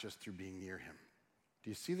him, not just through being near him. Do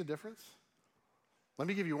you see the difference? Let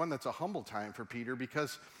me give you one that's a humble time for Peter,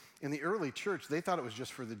 because in the early church, they thought it was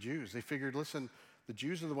just for the Jews. They figured, listen, the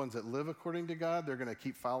Jews are the ones that live according to God. They're going to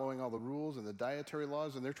keep following all the rules and the dietary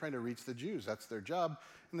laws, and they're trying to reach the Jews. That's their job.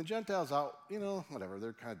 And the Gentiles out, whatever.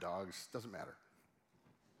 They're kind of dogs. Doesn't matter.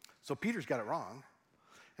 So Peter's got it wrong,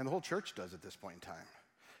 and the whole church does at this point in time.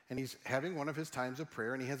 And he's having one of his times of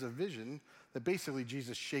prayer, and he has a vision that basically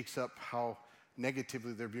Jesus shakes up how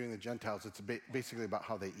negatively they're viewing the Gentiles. It's basically about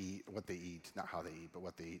how they eat, what they eat, not how they eat, but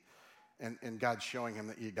what they eat. And God's showing him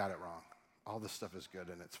that you got it wrong. All this stuff is good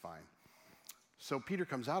and it's fine. So Peter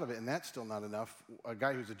comes out of it, and that's still not enough. A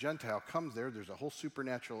guy who's a Gentile comes there. There's a whole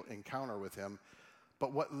supernatural encounter with him.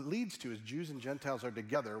 But what it leads to is Jews and Gentiles are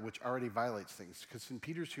together, which already violates things. Because in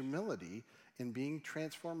Peter's humility, in being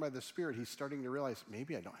transformed by the Spirit, he's starting to realize,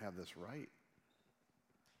 maybe I don't have this right.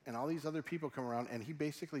 And all these other people come around, and he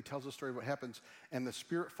basically tells the story of what happens, and the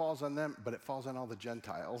Spirit falls on them, but it falls on all the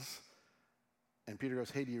Gentiles. And Peter goes,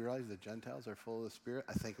 hey, do you realize the Gentiles are full of the Spirit?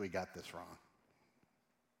 I think we got this wrong.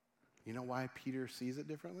 You know why Peter sees it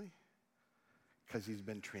differently? Because he's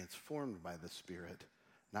been transformed by the Spirit,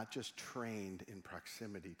 not just trained in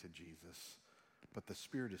proximity to Jesus, but the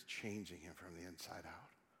Spirit is changing him from the inside out.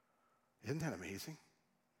 Isn't that amazing?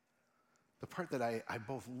 The part that I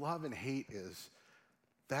both love and hate is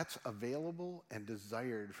that's available and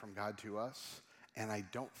desired from God to us, and I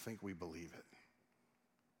don't think we believe it.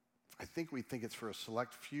 I think we think it's for a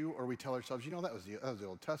select few, or we tell ourselves, that was the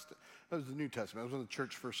Old Testament. That was the New Testament. That was when the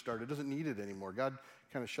church first started. It doesn't need it anymore. God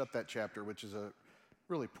kind of shut that chapter, which is a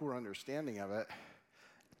really poor understanding of it.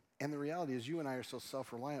 And the reality is you and I are so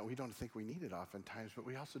self-reliant, we don't think we need it oftentimes, but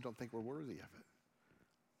we also don't think we're worthy of it.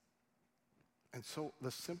 And so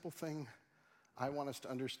the simple thing I want us to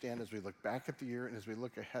understand as we look back at the year and as we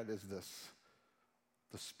look ahead is this.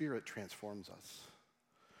 The Spirit transforms us.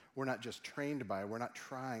 We're not just trained by it, we're not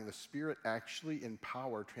trying. The Spirit actually in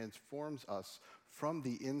power transforms us from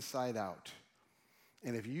the inside out.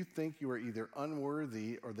 And if you think you are either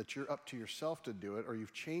unworthy or that you're up to yourself to do it, or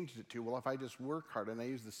you've changed it to, well, if I just work hard and I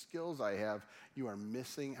use the skills I have, you are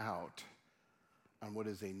missing out on what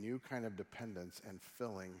is a new kind of dependence and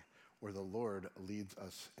filling where the Lord leads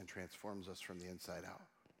us and transforms us from the inside out.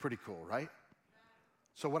 Pretty cool, right?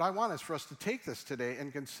 So what I want is for us to take this today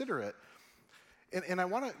and consider it. And I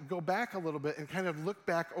want to go back a little bit and kind of look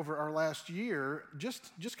back over our last year,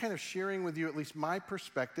 just kind of sharing with you at least my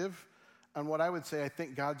perspective on what I would say I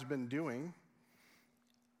think God's been doing,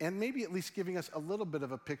 and maybe at least giving us a little bit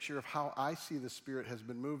of a picture of how I see the Spirit has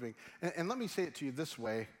been moving. And let me say it to you this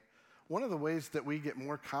way. One of the ways that we get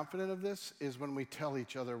more confident of this is when we tell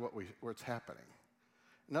each other what's happening.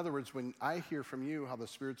 In other words, when I hear from you how the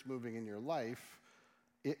Spirit's moving in your life,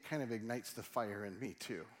 it kind of ignites the fire in me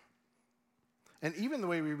too. And even the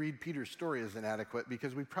way we read Peter's story is inadequate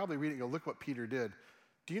because we probably read it and go, look what Peter did.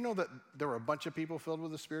 Do you know that there were a bunch of people filled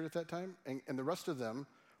with the Spirit at that time? And the rest of them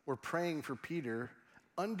were praying for Peter,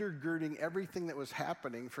 undergirding everything that was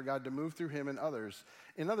happening for God to move through him and others.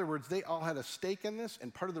 In other words, they all had a stake in this,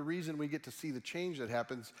 and part of the reason we get to see the change that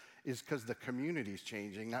happens is because the community's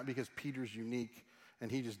changing, not because Peter's unique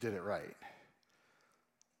and he just did it right.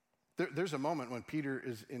 There's a moment when Peter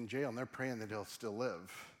is in jail and they're praying that he'll still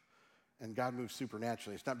live. And God moves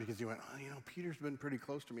supernaturally. It's not because he went, Peter's been pretty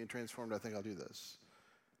close to me and transformed, I think I'll do this.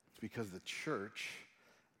 It's because the church,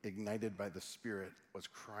 ignited by the Spirit, was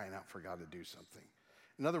crying out for God to do something.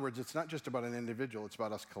 In other words, it's not just about an individual, it's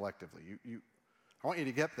about us collectively. I want you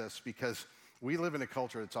to get this because we live in a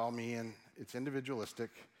culture that's all me and it's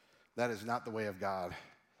individualistic. That is not the way of God.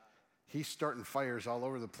 He's starting fires all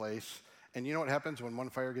over the place. And you know what happens when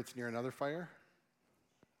one fire gets near another fire?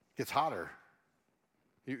 It gets hotter.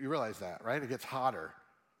 You realize that, right? It gets hotter.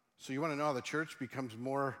 So you want to know how the church becomes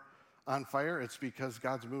more on fire? It's because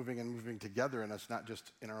God's moving and moving together in us, not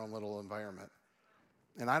just in our own little environment.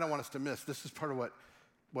 And I don't want us to miss. This is part of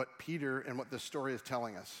what Peter and what this story is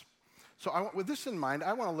telling us. So with this in mind,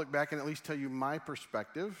 I want to look back and at least tell you my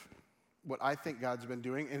perspective, what I think God's been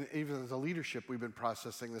doing. And even as a leadership, we've been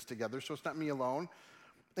processing this together. So it's not me alone.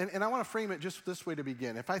 And I want to frame it just this way to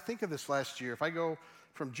begin. If I think of this last year, if I go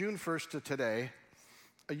from June 1st to today,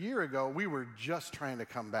 a year ago, we were just trying to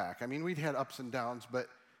come back. I mean, we'd had ups and downs, but,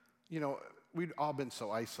 we'd all been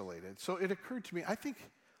so isolated. So it occurred to me, I think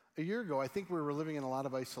a year ago, we were living in a lot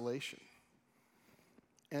of isolation.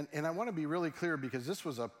 And I want to be really clear because this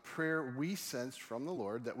was a prayer we sensed from the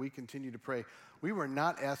Lord that we continue to pray. We were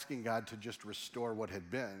not asking God to just restore what had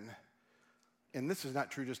been. And this is not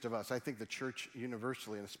true just of us. I think the church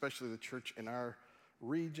universally, and especially the church in our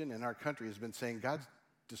region, in our country, has been saying, God's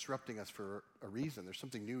disrupting us for a reason. There's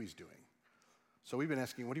something new he's doing. So we've been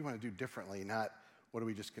asking, what do you want to do differently, not what do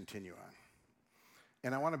we just continue on?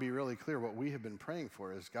 And I want to be really clear, what we have been praying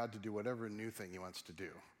for is God to do whatever new thing he wants to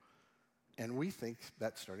do. And we think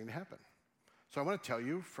that's starting to happen. So I want to tell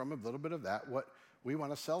you from a little bit of that what we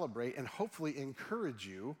want to celebrate and hopefully encourage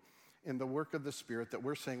you in the work of the Spirit that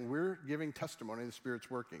we're saying we're giving testimony the Spirit's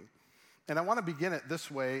working. And I want to begin it this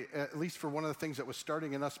way, at least for one of the things that was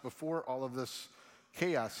starting in us before all of this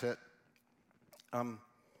chaos hit. And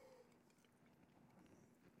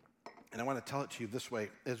I want to tell it to you this way.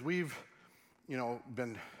 As we've,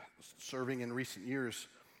 been serving in recent years,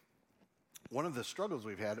 one of the struggles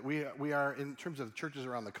we've had, we are, in terms of churches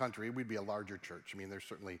around the country, we'd be a larger church. I mean, there's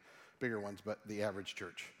certainly bigger ones, but the average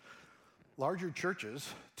church. Larger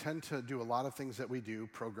churches tend to do a lot of things that we do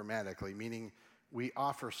programmatically, meaning we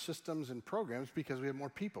offer systems and programs because we have more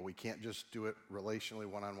people. We can't just do it relationally,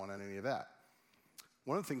 one-on-one, on any of that.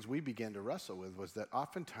 One of the things we began to wrestle with was that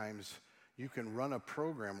oftentimes you can run a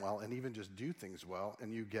program well and even just do things well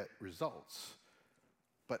and you get results.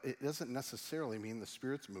 But it doesn't necessarily mean the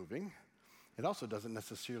Spirit's moving. It also doesn't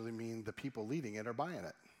necessarily mean the people leading it are buying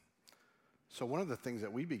it. So one of the things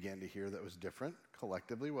that we began to hear that was different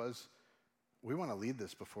collectively was we want to lead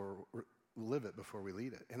this live it before we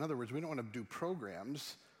lead it. In other words, we don't want to do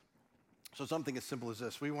programs. So something as simple as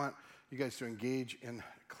this, we want you guys to engage in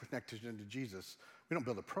connection to Jesus. We don't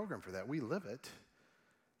build a program for that. We live it,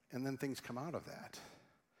 and then things come out of that.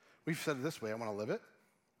 We've said it this way, I want to live it,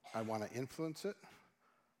 I want to influence it,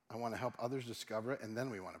 I want to help others discover it, and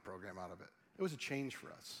then we want to program out of it. It was a change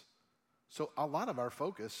for us. So a lot of our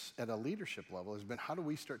focus at a leadership level has been how do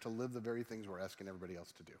we start to live the very things we're asking everybody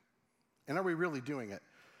else to do? And are we really doing it?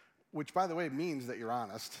 Which, by the way, means that you're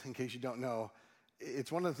honest, in case you don't know.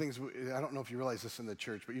 It's one of the things, I don't know if you realize this in the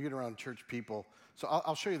church, but you get around church people. So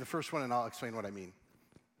I'll show you the first one, and I'll explain what I mean.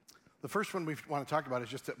 The first one we want to talk about is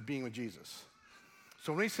just being with Jesus.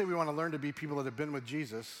 So when we say we want to learn to be people that have been with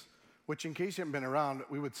Jesus, which in case you haven't been around,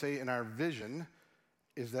 we would say in our vision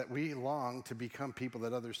is that we long to become people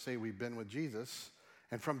that others say we've been with Jesus.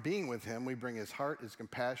 And from being with him, we bring his heart, his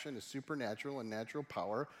compassion, his supernatural and natural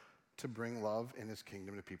power to bring love in his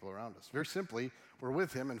kingdom to people around us. Very simply, we're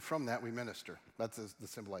with him, and from that we minister. That's the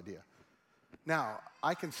simple idea. Now,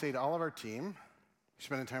 I can say to all of our team, you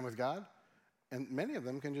spending time with God? And many of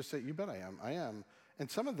them can just say, you bet I am, I am. And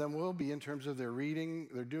some of them will be in terms of their reading,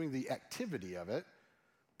 they're doing the activity of it.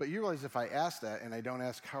 But you realize if I ask that and I don't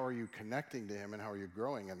ask how are you connecting to him and how are you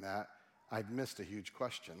growing in that, I've missed a huge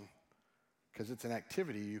question because it's an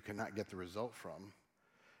activity you cannot get the result from.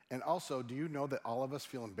 And also, do you know that all of us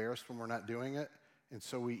feel embarrassed when we're not doing it? And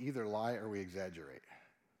so we either lie or we exaggerate.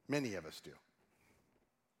 Many of us do.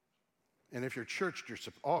 And if you're churched, you're,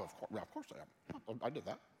 of course I am. I did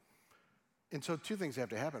that. And so two things have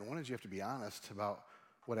to happen. One is you have to be honest about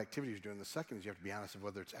what activity you're doing. The second is you have to be honest of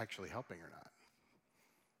whether it's actually helping or not.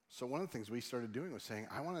 So one of the things we started doing was saying,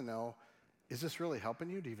 I want to know, is this really helping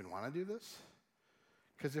you to even want to do this?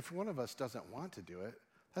 Because if one of us doesn't want to do it,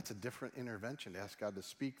 that's a different intervention to ask God to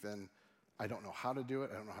speak than I don't know how to do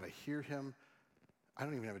it, I don't know how to hear him, I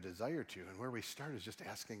don't even have a desire to. And where we start is just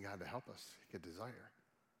asking God to help us get desire.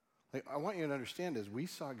 Like, I want you to understand is we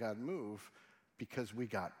saw God move because we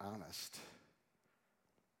got honest.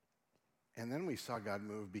 And then we saw God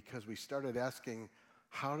move because we started asking,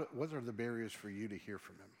 what are the barriers for you to hear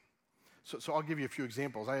from him? So I'll give you a few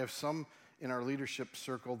examples. I have some in our leadership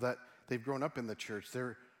circle that they've grown up in the church.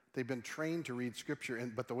 They've been trained to read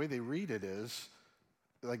scripture, but the way they read it is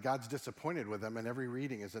like God's disappointed with them, and every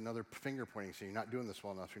reading is another finger pointing, saying, you're not doing this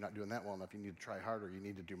well enough, you're not doing that well enough, you need to try harder, you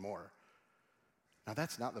need to do more. Now,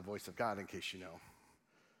 that's not the voice of God, in case you know.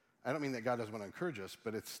 I don't mean that God doesn't want to encourage us,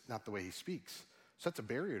 but it's not the way he speaks. So that's a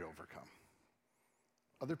barrier to overcome.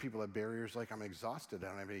 Other people have barriers like, I'm exhausted, I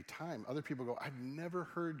don't have any time. Other people go, I've never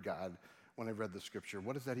heard God when I've read the scripture.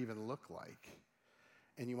 What does that even look like?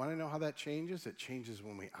 And you want to know how that changes? It changes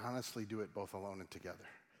when we honestly do it both alone and together.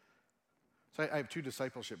 So I have 2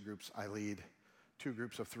 discipleship groups I lead, 2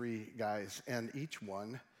 groups of 3 guys, and each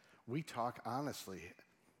one, we talk honestly.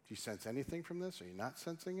 Do you sense anything from this? Are you not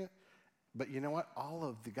sensing it? But you know what? All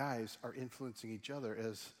of the guys are influencing each other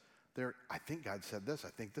as I think God said this, I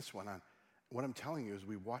think this went on. What I'm telling you is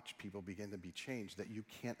we watch people begin to be changed that you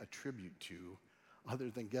can't attribute to other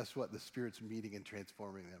than, guess what? The Spirit's meeting and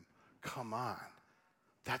transforming them. Come on.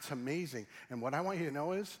 That's amazing. And what I want you to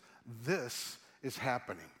know is this is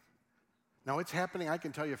happening. Now, it's happening, I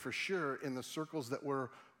can tell you for sure, in the circles that we're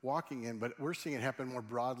walking in, but we're seeing it happen more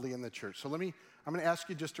broadly in the church. So I'm going to ask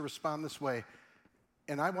you just to respond this way.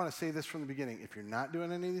 And I want to say this from the beginning. If you're not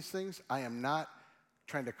doing any of these things, I am not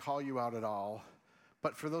trying to call you out at all.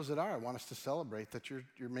 But for those that are, I want us to celebrate that you're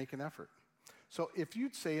making effort. So if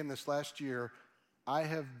you'd say in this last year, I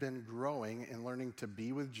have been growing and learning to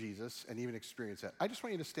be with Jesus and even experience that, I just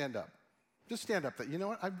want you to stand up. Just stand up that, you know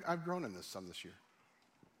what, I've grown in this some this year.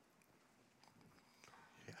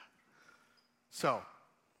 Yeah. So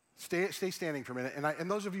stay standing for a minute. And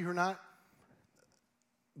those of you who are not,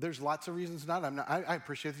 there's lots of reasons not. I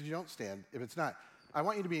appreciate that you don't stand if it's not. I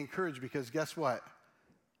want you to be encouraged because guess what?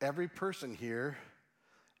 Every person here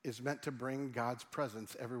is meant to bring God's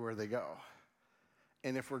presence everywhere they go.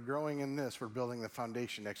 And if we're growing in this, we're building the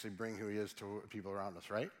foundation to actually bring who he is to people around us,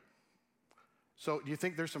 right? So do you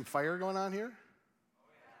think there's some fire going on here?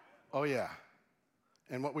 Oh, yeah.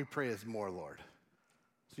 And what we pray is more, Lord.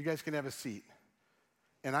 So you guys can have a seat.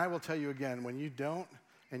 And I will tell you again, when you don't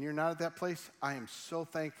and you're not at that place, I am so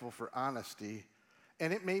thankful for honesty.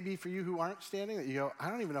 And it may be for you who aren't standing that you go, I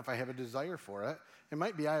don't even know if I have a desire for it. It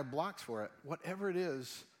might be I have blocks for it. Whatever it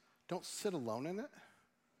is, don't sit alone in it.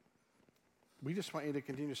 We just want you to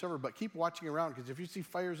continue to serve, but keep watching around, because if you see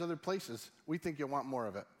fires other places, we think you'll want more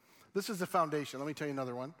of it. This is the foundation. Let me tell you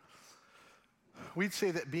another one. We'd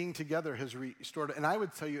say that being together has restored, and I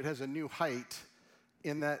would tell you it has a new height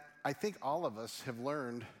in that I think all of us have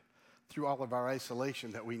learned through all of our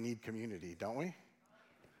isolation that we need community, don't we?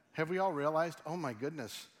 Have we all realized, oh my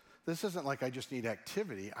goodness, this isn't like I just need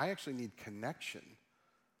activity. I actually need connection,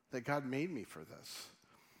 that God made me for this.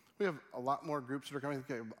 We have a lot more groups that are coming,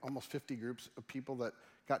 almost 50 groups of people that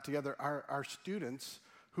got together. Our students,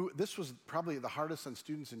 this was probably the hardest on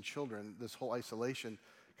students and children, this whole isolation,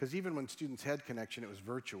 because even when students had connection, it was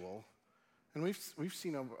virtual. And we've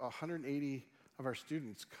seen over 180 of our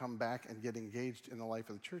students come back and get engaged in the life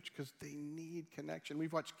of the church because they need connection.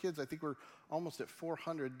 We've watched kids, I think we're almost at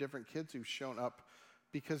 400 different kids who've shown up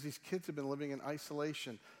because these kids have been living in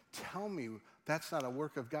isolation. Tell me that's not a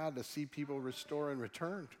work of God to see people restore and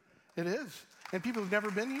return. It is. And people who've never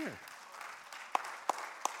been here.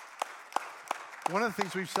 One of the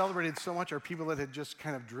things we've celebrated so much are people that had just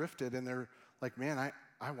kind of drifted and they're like, man,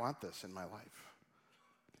 I want this in my life.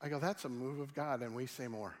 I go, that's a move of God, and we say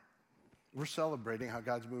more. We're celebrating how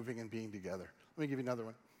God's moving and being together. Let me give you another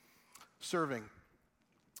one. Serving.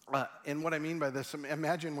 And what I mean by this,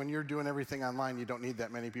 imagine when you're doing everything online, you don't need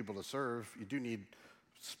that many people to serve. You do need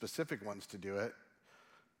specific ones to do it.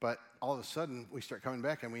 But all of a sudden, we start coming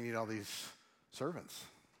back and we need all these servants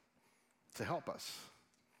to help us.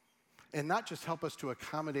 And not just help us to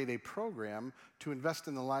accommodate a program, to invest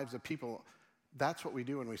in the lives of people. That's what we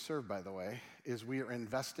do when we serve, by the way, is we are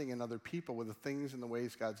investing in other people with the things and the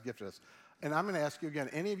ways God's gifted us. And I'm going to ask you again,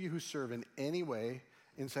 any of you who serve in any way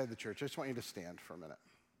inside the church, I just want you to stand for a minute.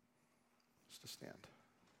 Just to stand.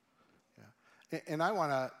 Yeah. And I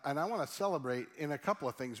want to celebrate in a couple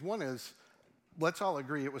of things. One is, let's all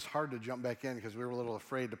agree it was hard to jump back in because we were a little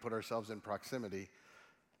afraid to put ourselves in proximity.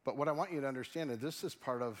 But what I want you to understand is this is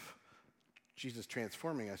part of Jesus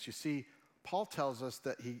transforming us. You see, Paul tells us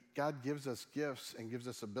that God gives us gifts and gives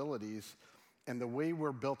us abilities, and the way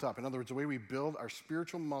we're built up, in other words, the way we build our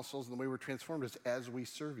spiritual muscles and the way we're transformed is as we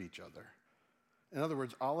serve each other. In other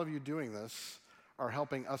words, all of you doing this are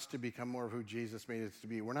helping us to become more of who Jesus made us to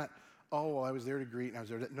be. We're not, oh, well, I was there to greet and I was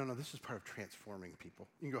there to, no, this is part of transforming people.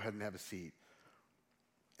 You can go ahead and have a seat.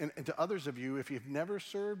 And to others of you, if you've never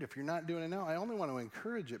served, if you're not doing it now, I only want to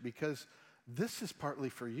encourage it because this is partly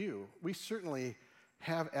for you. We certainly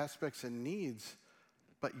have aspects and needs,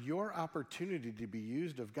 but your opportunity to be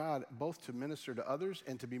used of God, both to minister to others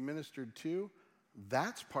and to be ministered to,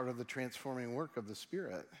 that's part of the transforming work of the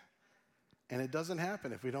Spirit. And it doesn't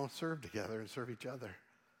happen if we don't serve together and serve each other.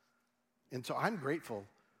 And so I'm grateful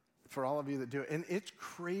for all of you that do it. And it's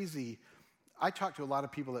crazy. I talk to a lot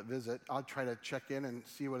of people that visit. I'll try to check in and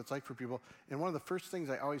see what it's like for people. And one of the first things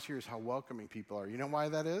I always hear is how welcoming people are. You know why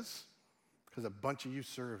that is? Because a bunch of you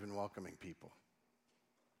serve in welcoming people.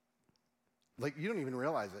 Like, you don't even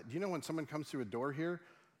realize it. Do you know when someone comes through a door here,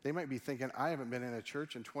 they might be thinking, I haven't been in a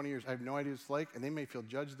church in 20 years. I have no idea what it's like. And they may feel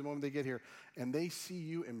judged the moment they get here. And they see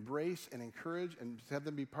you embrace and encourage and have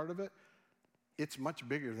them be part of it. It's much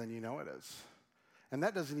bigger than you know it is. And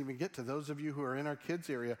that doesn't even get to those of you who are in our kids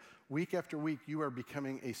area. Week after week, you are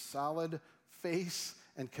becoming a solid face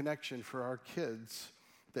and connection for our kids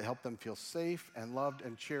that help them feel safe and loved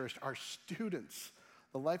and cherished. Our students,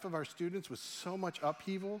 the life of our students was so much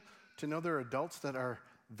upheaval to know there are adults that are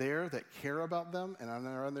there that care about them and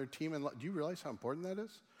are on their team. And do you realize how important that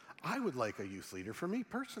is? I would like a youth leader for me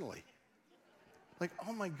personally. Like,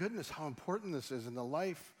 oh my goodness, how important this is in the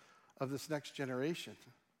life of this next generation.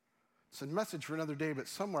 It's a message for another day, but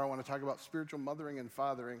somewhere I want to talk about spiritual mothering and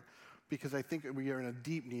fathering because I think we are in a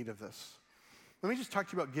deep need of this. Let me just talk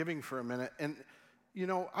to you about giving for a minute. And, you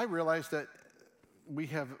know, I realize that we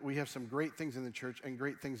have some great things in the church and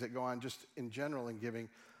great things that go on just in general in giving.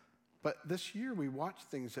 But this year we watched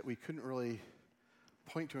things that we couldn't really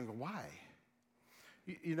point to and go, why?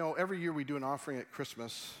 You know, every year we do an offering at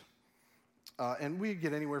Christmas, and we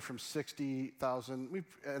get anywhere from 60,000.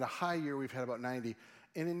 At a high year, we've had about 90.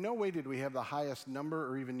 And in no way did we have the highest number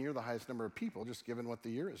or even near the highest number of people, just given what the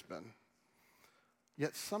year has been.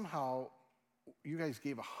 Yet somehow, you guys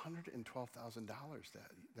gave $112,000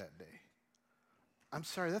 that day. I'm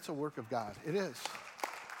sorry, that's a work of God. It is.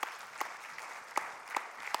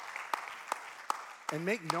 And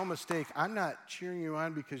make no mistake, I'm not cheering you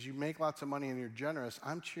on because you make lots of money and you're generous.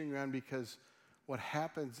 I'm cheering you on because what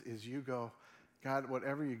happens is you go, God,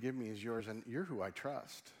 whatever you give me is yours, and you're who I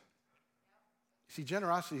trust. See,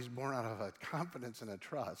 generosity is born out of a confidence and a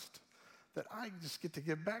trust that I just get to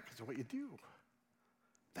give back because of what you do.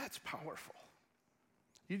 That's powerful.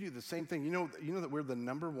 You do the same thing. You know that we're the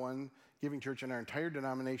number one giving church in our entire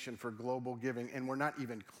denomination for global giving, and we're not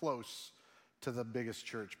even close to the biggest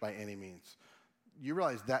church by any means. You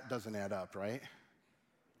realize that doesn't add up, right?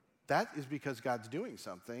 That is because God's doing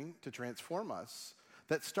something to transform us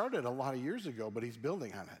that started a lot of years ago, but he's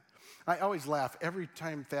building on it. I always laugh every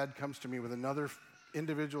time Thad comes to me with another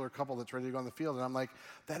individual or couple that's ready to go on the field, and I'm like,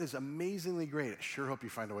 that is amazingly great. I sure hope you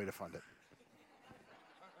find a way to fund it.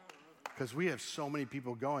 Because we have so many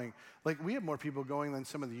people going. Like, we have more people going than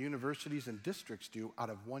some of the universities and districts do out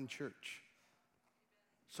of one church.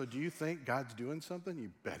 So do you think God's doing something?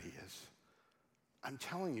 You bet he is. I'm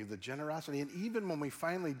telling you, the generosity, and even when we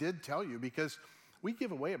finally did tell you, because we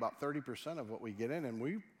give away about 30% of what we get in, and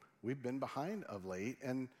we've been behind of late,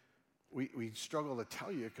 and we struggle to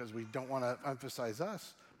tell you because we don't want to emphasize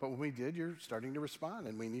us. But when we did, you're starting to respond,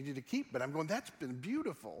 and we need you to keep. But I'm going, that's been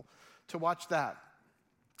beautiful to watch that.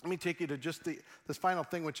 Let me take you to just this final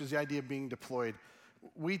thing, which is the idea of being deployed.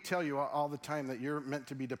 We tell you all the time that you're meant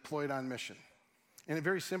to be deployed on mission. And it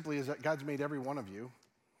very simply is that God's made every one of you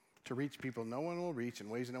to reach people no one will reach in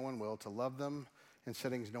ways no one will, to love them in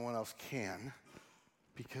settings no one else can,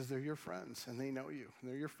 because they're your friends, and they know you, and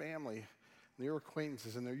they're your family, and they're your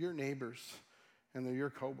acquaintances, and they're your neighbors, and they're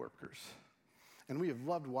your coworkers. And we have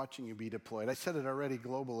loved watching you be deployed. I said it already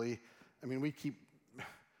globally. I mean,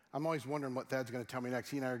 I'm always wondering what Thad's going to tell me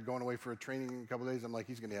next. He and I are going away for a training in a couple of days. I'm like,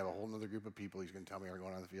 he's going to have a whole other group of people he's going to tell me are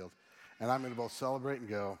going on the field. And I'm going to both celebrate and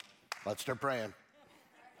go, let's start praying.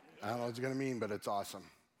 I don't know what it's going to mean, but it's awesome.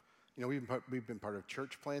 You know, we've been part of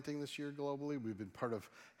church planting this year globally. We've been part of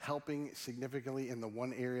helping significantly in the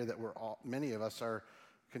one area that many of us are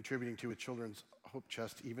contributing to with Children's Hope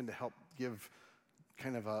Chest, even to help give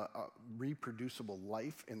kind of a reproducible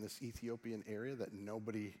life in this Ethiopian area that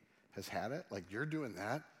nobody has had it. Like, you're doing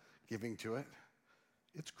that, giving to it.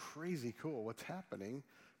 It's crazy cool what's happening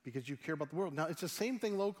because you care about the world. Now, it's the same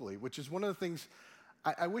thing locally, which is one of the things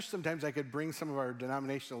I wish sometimes I could bring some of our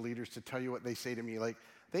denominational leaders to tell you what they say to me. Like,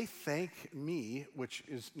 they thank me, which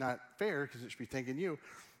is not fair because it should be thanking you,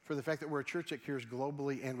 for the fact that we're a church that cares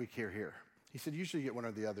globally and we care here. He said, usually you get one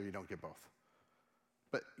or the other, you don't get both.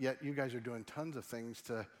 But yet you guys are doing tons of things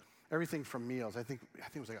to everything from meals. I think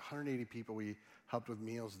it was like 180 people we helped with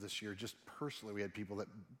meals this year. Just personally, we had people that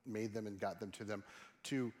made them and got them to them.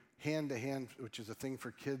 To hand, which is a thing for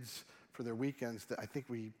kids for their weekends that I think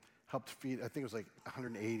we helped feed. I think it was like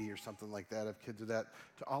 180 or something like that of kids of that.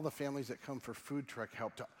 To all the families that come for food truck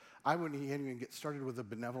help. I wouldn't even get started with the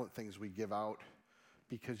benevolent things we give out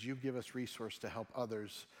because you give us resource to help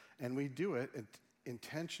others. And we do it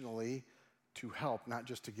intentionally to help, not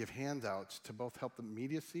just to give handouts, to both help the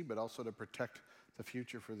immediacy, but also to protect the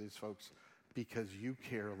future for these folks because you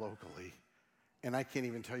care locally. And I can't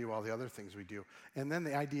even tell you all the other things we do. And then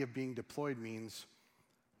the idea of being deployed means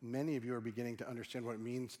many of you are beginning to understand what it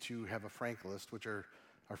means to have a frank list, which are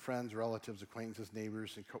our friends, relatives, acquaintances,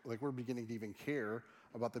 neighbors, and like we're beginning to even care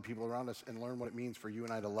about the people around us and learn what it means for you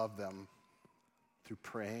and I to love them through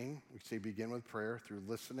praying. We say begin with prayer, through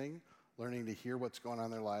listening, learning to hear what's going on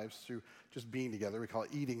in their lives, through just being together. We call it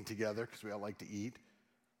eating together because we all like to eat.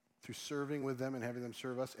 Through serving with them and having them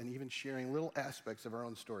serve us, and even sharing little aspects of our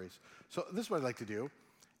own stories. So this is what I'd like to do.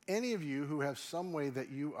 Any of you who have some way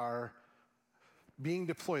that you are being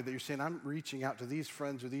deployed, that you're saying, I'm reaching out to these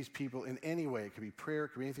friends or these people in any way, it could be prayer, it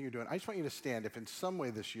could be anything you're doing. I just want you to stand if in some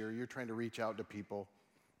way this year you're trying to reach out to people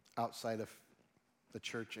outside of the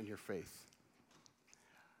church and your faith.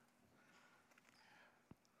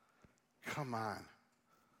 Come on.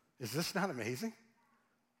 Is this not amazing?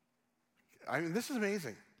 I mean, this is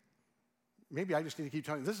amazing. Maybe I just need to keep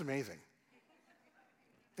telling you, this is amazing.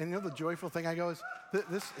 And you know the joyful thing I go is,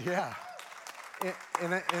 this, yeah.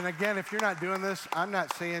 And again, if you're not doing this, I'm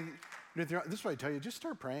not saying, this is what I tell you, just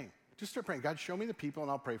start praying. Just start praying. God, show me the people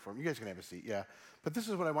and I'll pray for them. You guys can have a seat, yeah. But this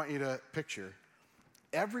is what I want you to picture.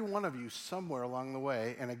 Every one of you somewhere along the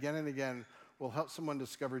way, and again, will help someone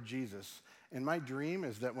discover Jesus. And my dream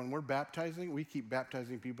is that when we're baptizing, we keep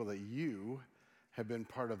baptizing people that you have been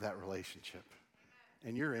part of that relationship.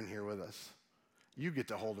 And you're in here with us. You get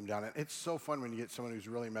to hold them down. And it's so fun when you get someone who's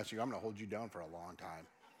really messy. I'm going to hold you down for a long time.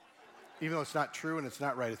 Even though it's not true and it's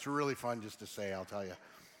not right, it's really fun just to say, I'll tell you.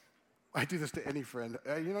 I do this to any friend.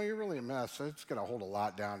 You're really a mess. So it's going to hold a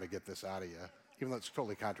lot down to get this out of you. Even though it's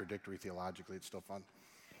totally contradictory theologically, it's still fun.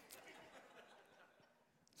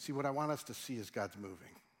 See, what I want us to see is God's moving.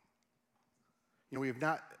 We have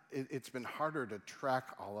not, it's been harder to track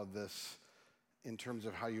all of this in terms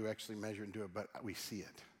of how you actually measure and do it, but we see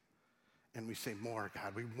it. And we say, more,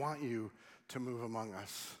 God, we want you to move among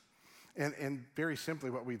us. And very simply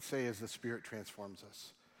what we'd say is the Spirit transforms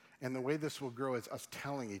us. And the way this will grow is us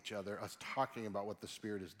telling each other, us talking about what the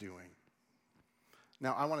Spirit is doing.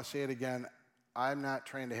 Now, I want to say it again. I'm not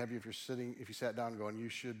trying to have you, if you sat down going, you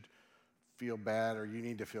should feel bad or you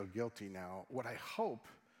need to feel guilty now. What I hope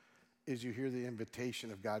is you hear the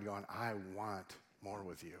invitation of God going, I want more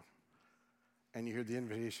with you. And you hear the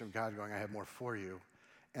invitation of God going, I have more for you.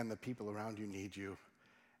 And the people around you need you.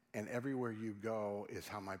 And everywhere you go is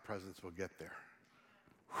how my presence will get there.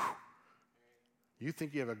 Whew. You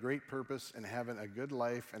think you have a great purpose and having a good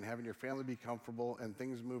life and having your family be comfortable and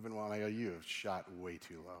things moving well, and I go, you have shot way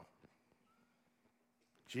too low.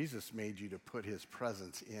 Jesus made you to put his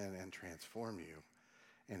presence in and transform you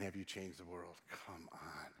and have you change the world. Come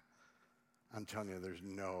on. I'm telling you, there's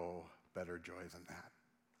no better joy than that.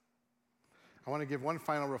 I want to give one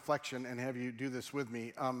final reflection and have you do this with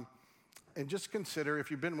me. And just consider, if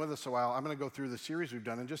you've been with us a while, I'm going to go through the series we've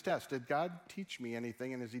done and just ask, did God teach me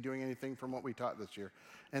anything, and is he doing anything from what we taught this year?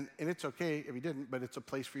 And it's okay if he didn't, but it's a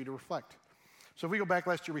place for you to reflect. So if we go back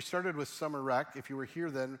last year, we started with Summer Rec. If you were here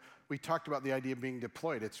then, we talked about the idea of being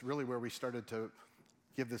deployed. It's really where we started to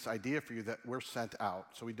give this idea for you that we're sent out.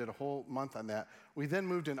 So we did a whole month on that. We then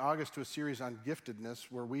moved in August to a series on giftedness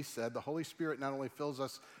where we said the Holy Spirit not only fills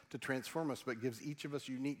us to transform us, but gives each of us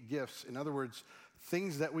unique gifts. In other words,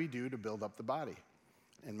 things that we do to build up the body.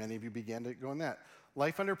 And many of you began to go in that.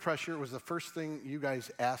 Life Under Pressure was the first thing you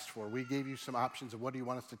guys asked for. We gave you some options of what do you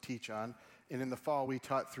want us to teach on. And in the fall, we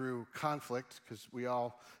taught through conflict, because we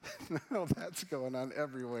all know that's going on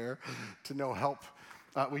everywhere, to no help.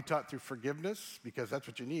 We taught through forgiveness, because that's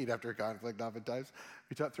what you need after a conflict oftentimes.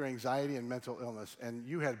 We taught through anxiety and mental illness, and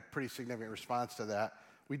you had pretty significant response to that.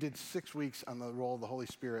 We did 6 weeks on the role of the Holy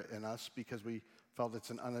Spirit in us, because we felt it's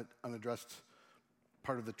an unaddressed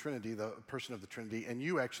part of the Trinity, the person of the Trinity. And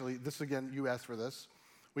you actually, this again, you asked for this.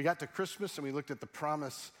 We got to Christmas, and we looked at the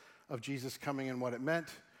promise of Jesus coming and what it meant.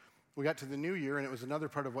 We got to the new year, and it was another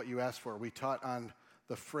part of what you asked for. We taught on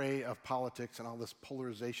the fray of politics and all this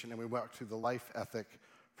polarization, and we walked through the life ethic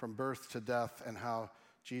from birth to death and how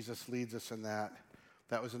Jesus leads us in that.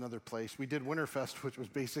 That was another place. We did Winterfest, which was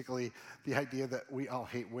basically the idea that we all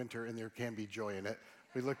hate winter and there can be joy in it.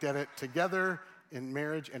 We looked at it together in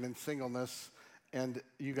marriage and in singleness, and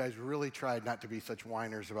you guys really tried not to be such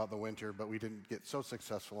whiners about the winter, but we didn't get so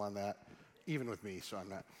successful on that, even with me, so I'm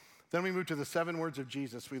not. Then we moved to the 7 words of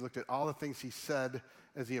Jesus. We looked at all the things he said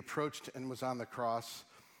as he approached and was on the cross.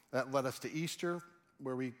 That led us to Easter,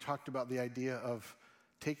 where we talked about the idea of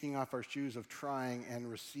taking off our shoes of trying and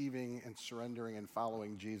receiving and surrendering and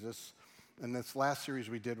following Jesus. And this last series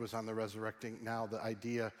we did was on the resurrecting, now the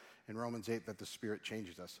idea in Romans 8 that the Spirit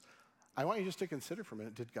changes us. I want you just to consider for a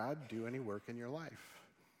minute, did God do any work in your life?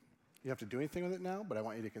 You don't have to do anything with it now, but I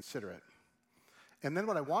want you to consider it. And then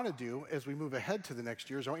what I want to do as we move ahead to the next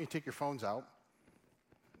year is I want you to take your phones out.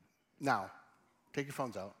 Now, take your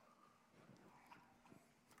phones out.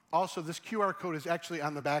 Also, this QR code is actually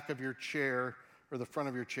on the back of your chair or the front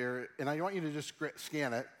of your chair, and I want you to just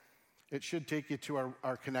scan it. It should take you to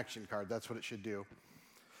our connection card. That's what it should do.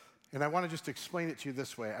 And I want to just explain it to you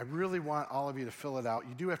this way. I really want all of you to fill it out.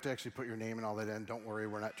 You do have to actually put your name and all that in. Don't worry,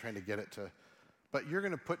 we're not trying to get it to. But you're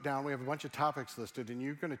going to put down, we have a bunch of topics listed, and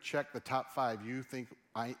you're going to check the top 5. You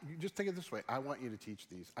just think it this way. I want you to teach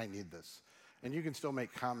these. I need this. And you can still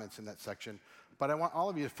make comments in that section. But I want all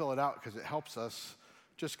of you to fill it out because it helps us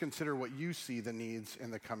just consider what you see the needs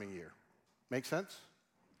in the coming year. Make sense?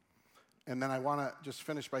 And then I want to just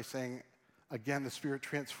finish by saying, again, the Spirit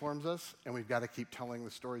transforms us, and we've got to keep telling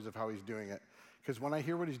the stories of how he's doing it. Because when I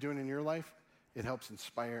hear what he's doing in your life, it helps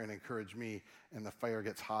inspire and encourage me, and the fire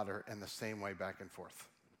gets hotter, and the same way back and forth.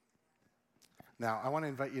 Now, I want to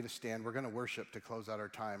invite you to stand. We're going to worship to close out our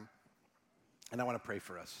time, and I want to pray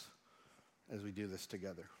for us as we do this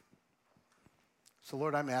together. So,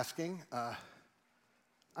 Lord, I'm asking that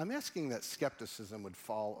skepticism would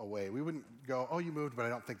fall away. We wouldn't go, oh, you moved, but I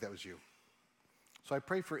don't think that was you. So I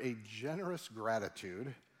pray for a generous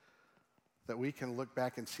gratitude that we can look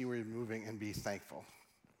back and see where you're moving and be thankful.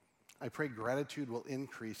 I pray gratitude will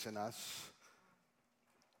increase in us.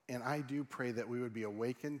 And I do pray that we would be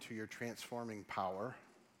awakened to your transforming power.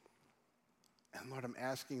 And Lord, I'm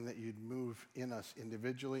asking that you'd move in us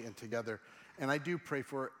individually and together. And I do pray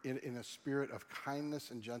for it in a spirit of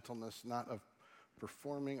kindness and gentleness, not of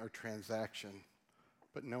performing or transaction,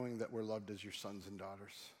 but knowing that we're loved as your sons and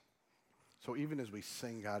daughters. So even as we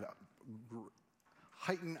sing, God,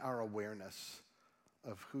 heighten our awareness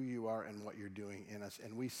of who you are and what you're doing in us.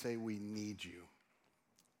 And we say we need you.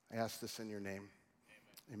 I ask this in your name.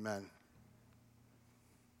 Amen.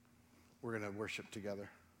 We're going to worship together,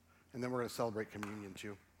 and then we're going to celebrate communion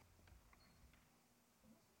too.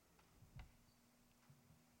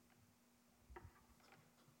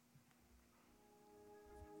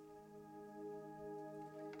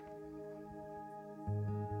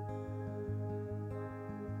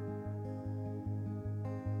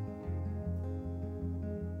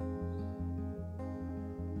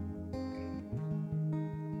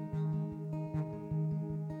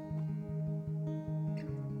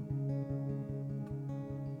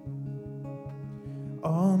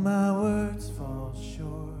 All my words fall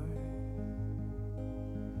short.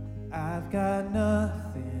 I've got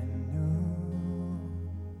nothing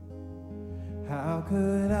new. How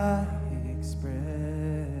could I express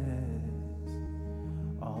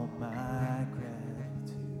all my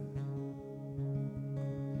gratitude?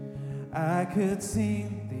 I could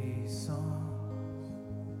sing these songs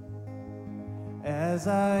as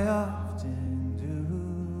I often do.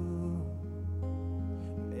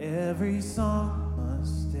 Every song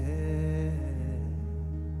must end,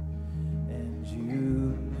 and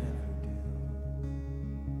you never do.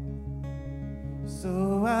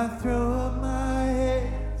 So I throw up my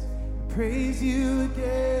hands, praise you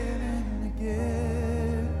again and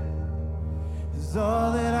again. 'Cause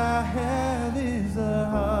all that I have is a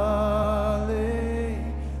hallelujah,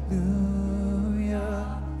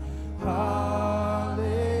 hallelujah.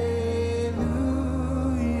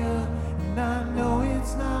 And I know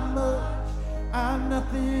it's not much, I'm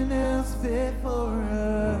nothing else fit for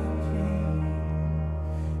a king,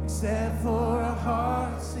 except for a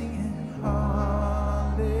heart singing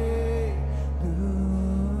hallelujah,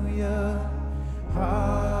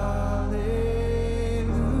 hallelujah.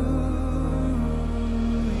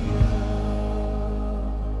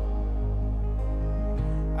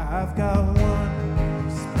 I've got one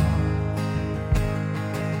response,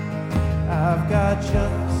 I've got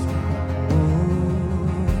just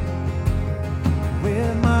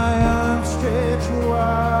with my arms stretched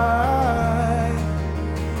wide,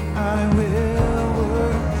 I will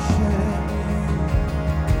worship you.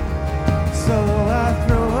 So I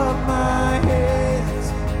throw up my hands,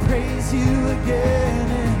 praise you again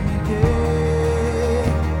and again.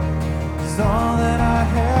 'Cause all that I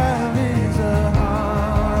have is a hallelujah,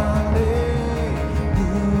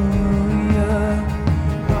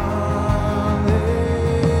 hallelujah.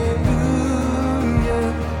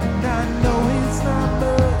 And I know it's not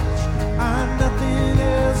much, I'm nothing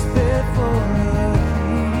else fit for a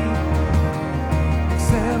king,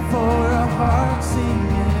 except for a heart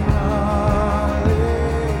singing hallelujah,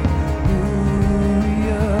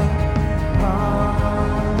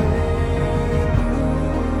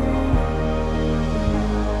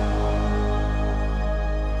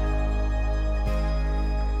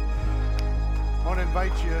 I want to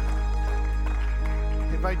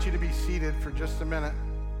invite you to be seated for just a minute.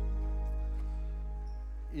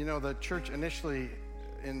 You know, the church initially,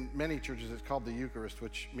 in many churches, it's called the Eucharist,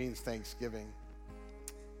 which means Thanksgiving.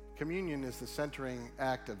 Communion is the centering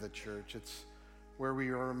act of the church. It's where we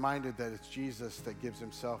are reminded that it's Jesus that gives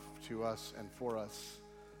himself to us and for us,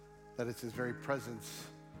 that it's his very presence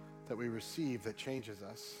that we receive that changes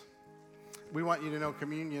us. We want you to know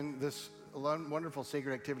communion, this wonderful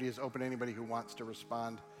sacred activity, is open to anybody who wants to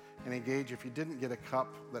respond and engage. If you didn't get a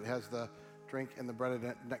cup that has the drink and the bread in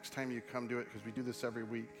it, next time you come do it, because we do this every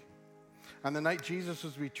week. On the night Jesus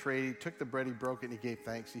was betrayed, he took the bread, he broke it, and he gave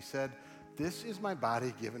thanks. He said, "This is my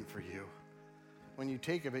body given for you." When you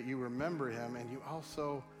take of it, you remember him, and you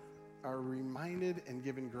also are reminded and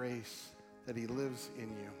given grace that he lives in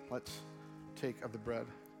you. Let's take of the bread.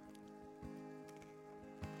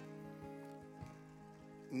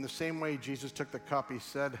 In the same way Jesus took the cup, he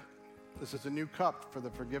said, "This is a new cup for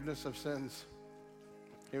the forgiveness of sins."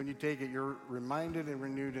 And when you take it, you're reminded and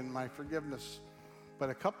renewed in my forgiveness. But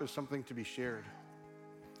a cup is something to be shared.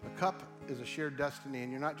 A cup is a shared destiny,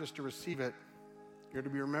 and you're not just to receive it, you're to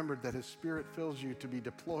be remembered that his Spirit fills you to be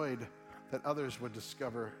deployed, that others would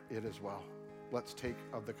discover it as well. Let's take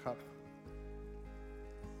of the cup.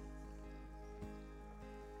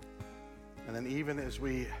 And then even as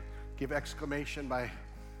we give exclamation by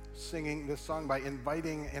singing this song, by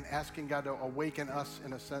inviting and asking God to awaken us,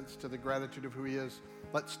 in a sense, to the gratitude of who he is,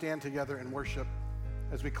 let's stand together and worship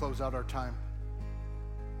as we close out our time.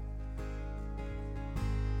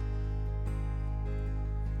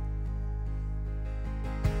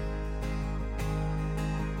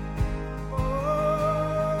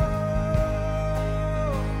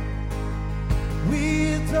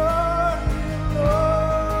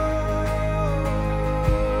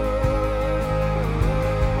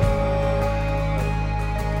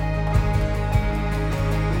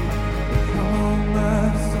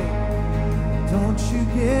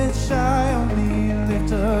 get shy on me,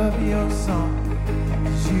 lift up your song.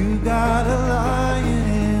 'Cause you got a lion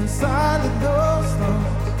inside of those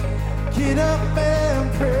lungs. Get up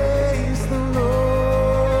and praise the Lord.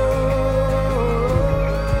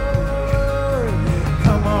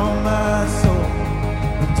 Come on, my soul,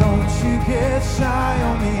 but don't you get shy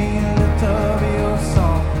on me, lift up your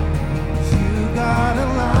song. 'Cause you got a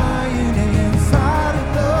lion inside of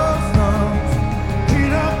those lungs.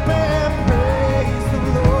 Get up and praise the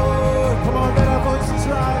Lord. Come on, let our voices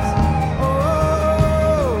rise.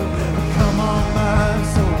 Oh, come on, my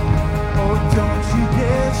soul. Oh, don't you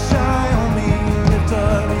get shy on me, lift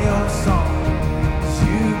up your song. 'Cause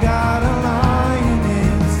you got a lion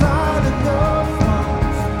inside of those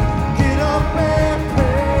lungs. Get up and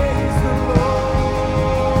praise the Lord.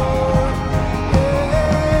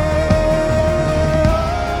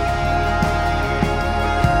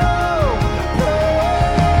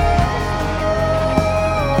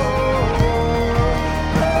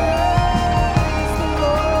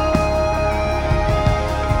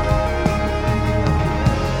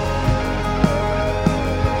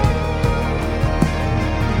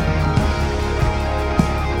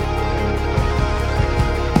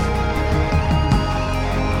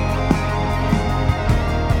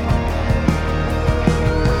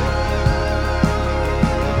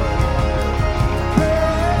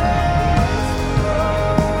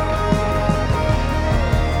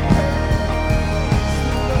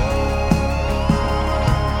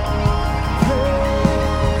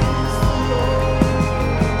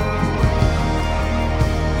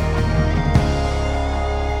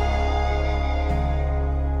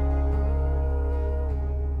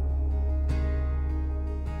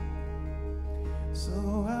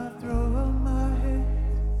 So I throw up my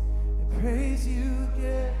hands and praise you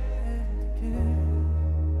again and again.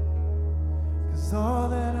 'Cause all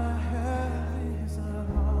that I have is a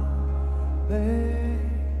hallelujah,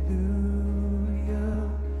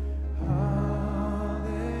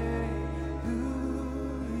 hallelujah.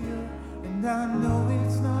 And I know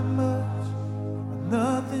it's not much, but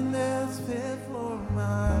nothing that's fit for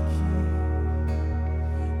my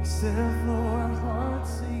King, except for our hearts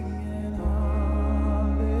singing hallelujah,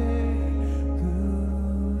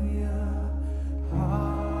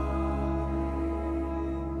 hallelujah.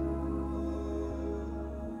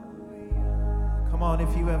 Come on,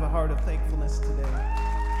 if you have a heart of thankfulness today,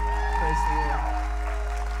 praise the Lord.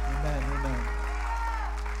 Amen, amen.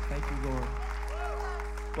 Thank you, Lord.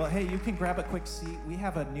 Well, hey, you can grab a quick seat. We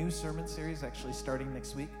have a new sermon series actually starting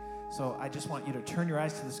next week. So I just want you to turn your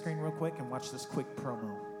eyes to the screen real quick and watch this quick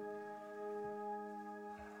promo.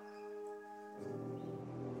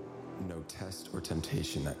 No test or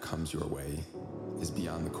temptation that comes your way is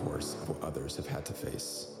beyond the course of what others have had to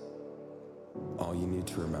face. All you need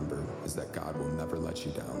to remember is that God will never let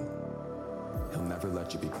you down. He'll never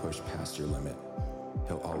let you be pushed past your limit.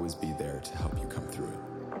 He'll always be there to help you come through it.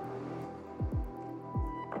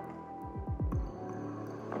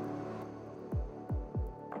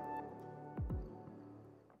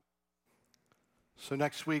 So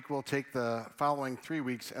next week, we'll take the following 3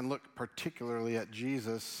 weeks and look particularly at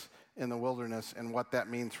Jesus in the wilderness and what that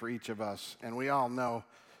means for each of us. And we all know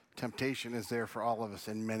temptation is there for all of us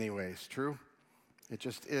in many ways. True? It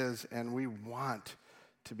just is. And we want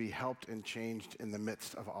to be helped and changed in the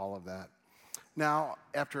midst of all of that. Now,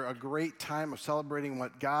 after a great time of celebrating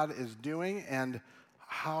what God is doing and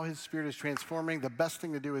how His Spirit is transforming, the best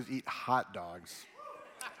thing to do is eat hot dogs.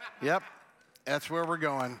 Yep, that's where we're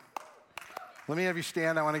going. Let me have you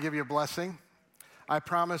stand. I want to give you a blessing. I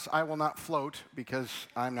promise I will not float because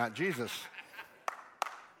I'm not Jesus.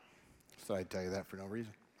 So I tell you that for no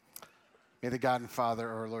reason. May the God and Father,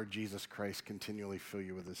 our Lord Jesus Christ, continually fill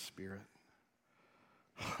you with His Spirit.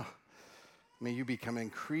 May you become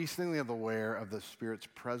increasingly aware of the Spirit's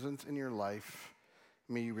presence in your life.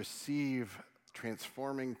 May you receive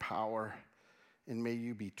transforming power, and may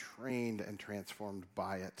you be trained and transformed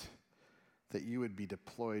by it, that you would be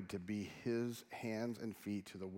deployed to be His hands and feet to the world.